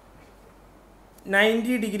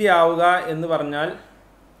 90 ഡിഗ്രി ആവുക എന്ന് പറഞ്ഞാൽ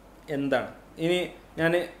എന്താണ്? ഇനി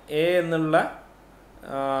ഞാൻ A എന്നുള്ള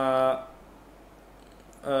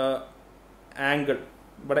ആംഗിൾ,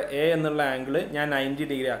 ഇവിടെ A എന്നുള്ള ആംഗിൾ ഞാൻ 90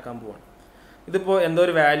 ഡിഗ്രി ആക്കാൻ പോവാണ്. ഇതിപ്പോൾ എന്തോ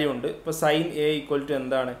ഒരു വാല്യൂ ഉണ്ട്. ഇപ്പോൾ sin A ഈക്വൽ ടു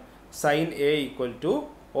എന്താണ്? sin A equal to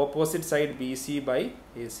opposite side BC by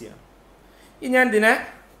AC ആണ്. ഇനി ഞാൻ ഇതിനെ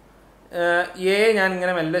A ഞാൻ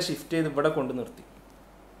ഇങ്ങനെ മെല്ലെ ഷിഫ്റ്റ് ചെയ്ത് ഇവിടെ കൊണ്ട് നിർത്തി.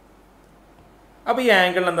 അപ്പോൾ ഈ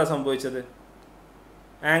ആംഗിളിന് എന്താ സംഭവിച്ചത്?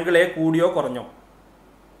 ആംഗിൾ A കൂടിയോ കുറഞ്ഞോ?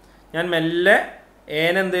 ഞാൻ മെല്ലെ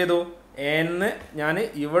ഏനെ എന്ത് ചെയ്തു? ഏന്ന് ഞാൻ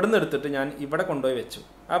ഇവിടെ നിന്ന് എടുത്തിട്ട് ഞാൻ ഇവിടെ കൊണ്ടുപോയി വെച്ചു.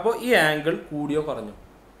 അപ്പോൾ ഈ ആംഗിൾ കൂടിയോ കുറഞ്ഞു?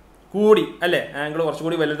 കൂടി അല്ലേ? ആംഗിൾ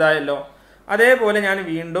കുറച്ചുകൂടി വലുതായല്ലോ. അതേപോലെ ഞാൻ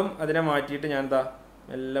വീണ്ടും അതിനെ മാറ്റിയിട്ട് ഞാൻ എന്താ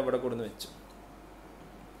മെല്ലെ ഇവിടെ കൊടുന്ന് വെച്ചു.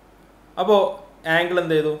 അപ്പോൾ ആംഗിൾ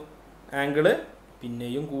എന്ത് ചെയ്തു? ആംഗിൾ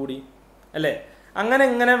പിന്നെയും കൂടി അല്ലേ? അങ്ങനെ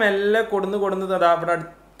ഇങ്ങനെ മെല്ലെ കൊടുന്ന് അതാ അവിടെ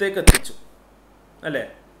അടുത്തേക്ക് എത്തിച്ചു അല്ലേ?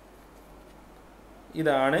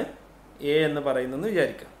 ഇതാണ് A എന്ന് പറയുന്നതെന്ന്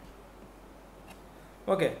വിചാരിക്കാം.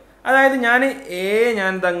 ഓക്കെ, അതായത് ഞാൻ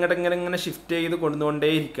ഞാൻ അങ്ങോട്ട് ഇങ്ങനെ ഷിഫ്റ്റ് ചെയ്ത്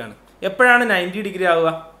കൊണ്ടുകൊണ്ടേയിരിക്കുകയാണ്. എപ്പോഴാണ് 90 ഡിഗ്രി ആവുക?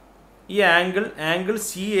 ഈ ആംഗിൾ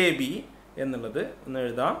CAB എന്നുള്ളത് ഒന്ന്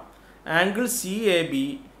എഴുതാം. Angle CAB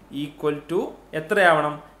equal to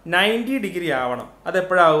എത്രയാവണം? 90 degree ആവണം.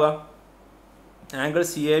 അതെപ്പോഴാവുക? Angle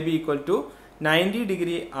CAB equal to 90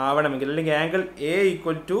 degree ആവണമെങ്കിൽ, അല്ലെങ്കിൽ angle A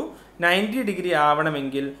equal to 90 degree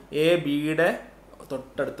ആവണമെങ്കിൽ A Bയുടെ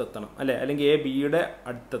തൊട്ടടുത്തെത്തണം അല്ലേ? അല്ലെങ്കിൽ A Bയുടെ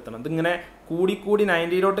അടുത്തെത്തണം. ഇതിങ്ങനെ കൂടി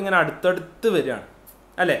 90-ലോട്ട് ഇങ്ങനെ അടുത്തടുത്ത് വരികയാണ്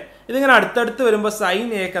അല്ലേ? ഇതിങ്ങനെ അടുത്തടുത്ത് വരുമ്പോൾ sin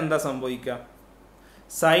Aക്ക് എന്താ സംഭവിക്കുക?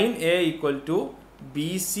 sin A equal to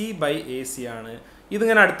BC by AC ആണ്.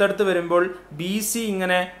 ഇതിങ്ങനെ അടുത്തടുത്ത് വരുമ്പോൾ BC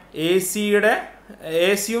ഇങ്ങനെ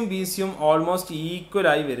AC-യും BC-യും ഓൾമോസ്റ്റ്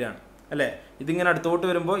ഈക്വലായി വരികയാണ് അല്ലേ? ഇതിങ്ങനെ അടുത്തോട്ട്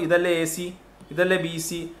വരുമ്പോൾ ഇതല്ലേ AC, ഇതല്ലേ BC.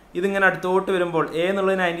 ഇതിങ്ങനെ അടുത്തോട്ട് വരുമ്പോൾ A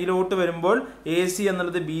എന്നുള്ളത് 90-ലോട്ട് വരുമ്പോൾ AC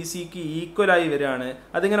എന്നുള്ളത് BCക്ക് ഈക്വലായി വരികയാണ്.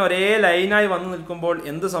 അതിങ്ങനെ ഒരേ ലൈനായി വന്ന് നിൽക്കുമ്പോൾ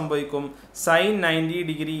എന്ത് സംഭവിക്കും? sin 90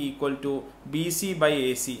 degree equal to BC by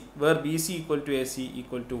AC, where BC equal to AC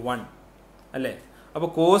equal to 1 അല്ലേ? അപ്പോൾ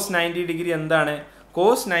cos 90 ഡിഗ്രി എന്താണ്?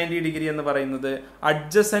 cos 90 ഡിഗ്രി എന്ന് പറയുന്നത്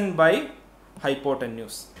അഡ്ജസൻറ്റ് ബൈ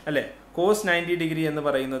ഹൈപ്പോട്ടന്യൂസ് അല്ലേ? cos 90 ഡിഗ്രി എന്ന്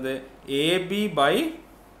പറയുന്നത് AB by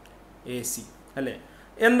AC അല്ലേ?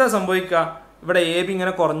 എന്താ സംഭവിക്കുക? ഇവിടെ AB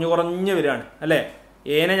ഇങ്ങനെ കുറഞ്ഞു വരികയാണ് അല്ലേ?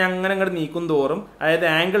 എനെ അങ്ങനെ അങ്ങോട്ട് നീക്കും തോറും, അതായത്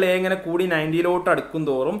ആംഗിൾ A ഇങ്ങനെ കൂടി 90-ലോട്ട് അടുക്കും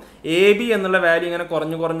തോറും AB എന്നുള്ള വാല്യൂ ഇങ്ങനെ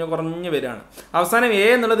കുറഞ്ഞു വരികയാണ്. അവസാനം A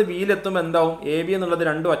എന്നുള്ളത് Bയിലെത്തുമ്പോൾ എന്താവും? AB എന്നുള്ളത്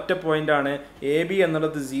രണ്ടും ഒറ്റ പോയിന്റ് ആണ്. AB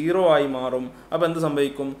എന്നുള്ളത് 0 ആയി മാറും. അപ്പോൾ എന്ത്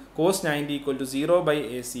സംഭവിക്കും? cos 90 equal to 0 by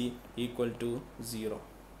AC equal to 0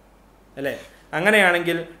 അല്ലേ?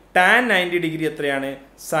 അങ്ങനെയാണെങ്കിൽ tan 90 ഡിഗ്രി എത്രയാണ്?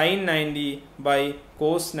 sin 90 by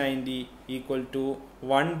cos 90 equal to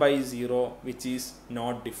 1 by 0 which is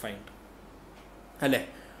not defined അല്ലേ?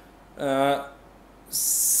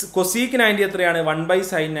 കൊസീക്ക് 90 എത്രയാണ്?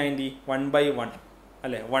 1/sin 90 1/1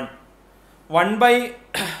 അല്ലേ? 1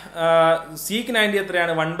 സീക്ക് 90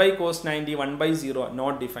 എത്രയാണ്? 1/cos 90 1/0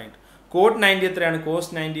 not defined. കോട്ട് 90 എത്രയാണ്? cos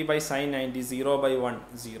 90/sin 90 0/1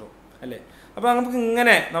 0 അല്ലേ? അപ്പോൾ നമുക്ക്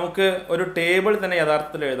ഇങ്ങനെ നമുക്ക് ഒരു ടേബിൾ തന്നെ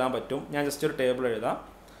യഥാർത്ഥത്തിൽ എഴുതാൻ പറ്റും. ഞാൻ ജസ്റ്റ് ഒരു ടേബിൾ എഴുതാം.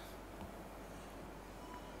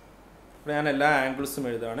 അപ്പോൾ ഞാൻ എല്ലാ ആംഗിൾസും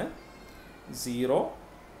എഴുതാണ്. 0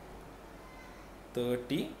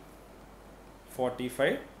 30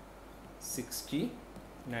 45 60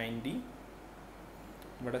 90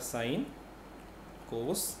 ഇവിടെ സൈൻ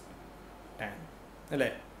കോസ് ടാൻ അല്ലേ?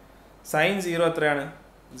 സൈൻ 0 എത്രയാണ്?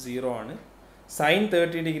 0 ആണ്. സൈൻ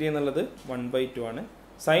 30 ഡിഗ്രി എന്നുള്ളത് 1/2 ആണ്.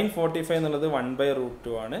 സൈൻ 45 എന്നുള്ളത്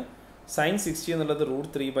 1/√2 ആണ്. സൈൻ 60 എന്നുള്ളത്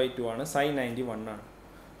 √3/2 ആണ്. സൈൻ 90 1 ആണ്.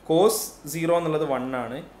 കോസ് 0 എന്നുള്ളത് 1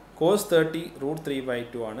 ആണ്. കോസ് 30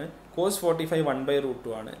 √3/2 ആണ്. കോസ് 45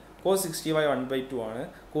 1/√2 ആണ്. കോസ് 60 1/2 ആണ്.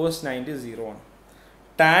 കോസ് 90 0 ആണ്.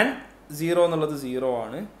 ടാൻ 0 എന്നുള്ളത് 0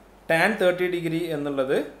 ആണ്. ടാൻ 30 ഡിഗ്രി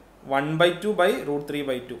എന്നുള്ളത്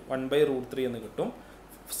 1/2/√3/2 1/√3 എന്ന് കിട്ടും.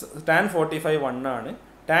 ടാൻ 45 1 ആണ്.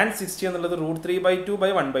 ടാൻ 60 എന്നുള്ളത്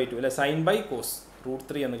 √3/2/1/2 അല്ലെ? സൈൻ ബൈ കോസ്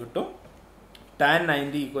 √3 എന്ന് കിട്ടും. ടാൻ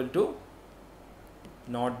 90 =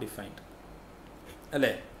 നോട്ട് ഡിഫൈൻഡ്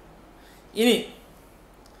അല്ലേ? ഇനി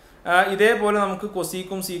ഇതേപോലെ നമുക്ക്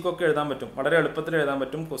കൊസീക്കും സീക്കും ഒക്കെ എഴുതാൻ പറ്റും. വളരെ എളുപ്പത്തിൽ എഴുതാൻ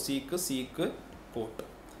പറ്റും. Cosec seek coat.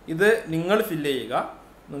 ഇത് നിങ്ങൾ ഫില്ല് ചെയ്യുക.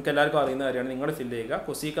 നിങ്ങൾക്ക് എല്ലാവർക്കും അറിയുന്ന കാര്യമാണ്. നിങ്ങൾ ഫില്ല് ചെയ്യുക.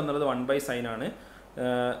 കൊസീക്ക് എന്നുള്ളത് 1/sin ആണ്.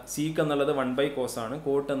 സീക്ക് എന്നുള്ളത് 1/cos ആണ്.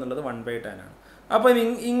 കോട്ട് എന്നുള്ളത് 1/tan ആണ്. അപ്പോൾ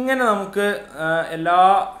ഇങ്ങനെ നമുക്ക്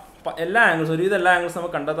എല്ലാ ആംഗിൾസും ഒരുവിധം എല്ലാ ആംഗിൾസും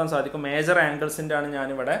നമുക്ക് കണ്ടെത്താൻ സാധിക്കും. മേജർ ആംഗിൾസിൻ്റെ ആണ്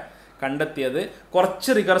ഞാനിവിടെ കണ്ടെത്തിയത്. കുറച്ച്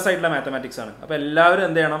റിഗറസ് ആയിട്ടുള്ള മാത്തമാറ്റിക്സ് ആണ്. അപ്പോൾ എല്ലാവരും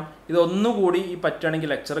എന്ത് ചെയ്യണം? ഇതൊന്നുകൂടി ഈ പറ്റുകയാണെങ്കിൽ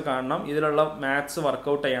ലെക്ചർ കാണണം. ഇതിലുള്ള മാത്സ്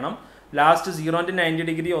വർക്കൗട്ട് ചെയ്യണം. ലാസ്റ്റ് 0 to 90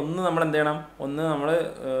 ഡിഗ്രി ഒന്ന് നമ്മൾ എന്ത് ചെയ്യണം? ഒന്ന് നമ്മൾ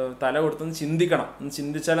തല കൊടുത്തൊന്ന് ചിന്തിക്കണം. ഒന്ന്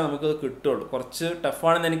ചിന്തിച്ചാലേ നമുക്കത് കിട്ടുള്ളൂ. കുറച്ച്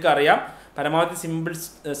ടഫാണെന്ന് എനിക്കറിയാം. പരമാവധി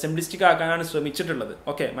സിംപ്ലിസ്റ്റിക് ആക്കാനാണ് ശ്രമിച്ചിട്ടുള്ളത്.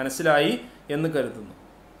 ഓക്കെ, മനസ്സിലായി എന്ന് കരുതുന്നു.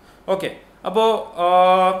 ഓക്കെ, അപ്പോൾ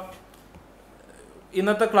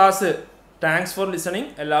ഇന്നത്തെ ക്ലാസ് താങ്ക്സ് ഫോർ ലിസണിങ്.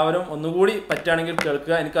 എല്ലാവരും ഒന്നുകൂടി പറ്റുകയാണെങ്കിൽ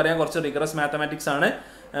കേൾക്കുക. എനിക്കറിയാം കുറച്ച് റിഗറസ് മാത്തമാറ്റിക്സ് ആണ്.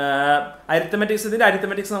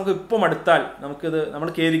 അരിത്തമെറ്റിക്സ് നമുക്ക് ഇപ്പം അടുത്താൽ നമ്മൾ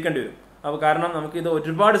ഖേദിക്കേണ്ടി വരും. അപ്പോൾ കാരണം നമുക്കിത്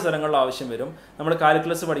ഒരുപാട് സ്ഥലങ്ങളിൽ ആവശ്യം വരും. നമ്മൾ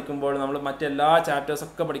കാൽക്കുലസ് പഠിക്കുമ്പോൾ നമ്മൾ മറ്റെല്ലാ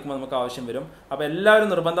ചാപ്റ്റേഴ്സൊക്കെ പഠിക്കുമ്പോൾ നമുക്ക് ആവശ്യം വരും. അപ്പോൾ എല്ലാവരും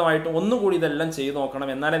നിർബന്ധമായിട്ടും ഒന്നുകൂടി ഇതെല്ലാം ചെയ്ത് നോക്കണം.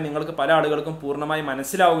 എന്നാലേ നിങ്ങൾക്ക് പല ആളുകൾക്കും പൂർണ്ണമായി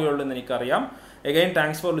മനസ്സിലാവുകയുള്ളൂ എന്ന് എനിക്കറിയാം. Again,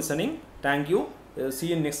 thanks for listening. Thank you. See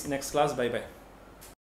you in next class. Bye bye.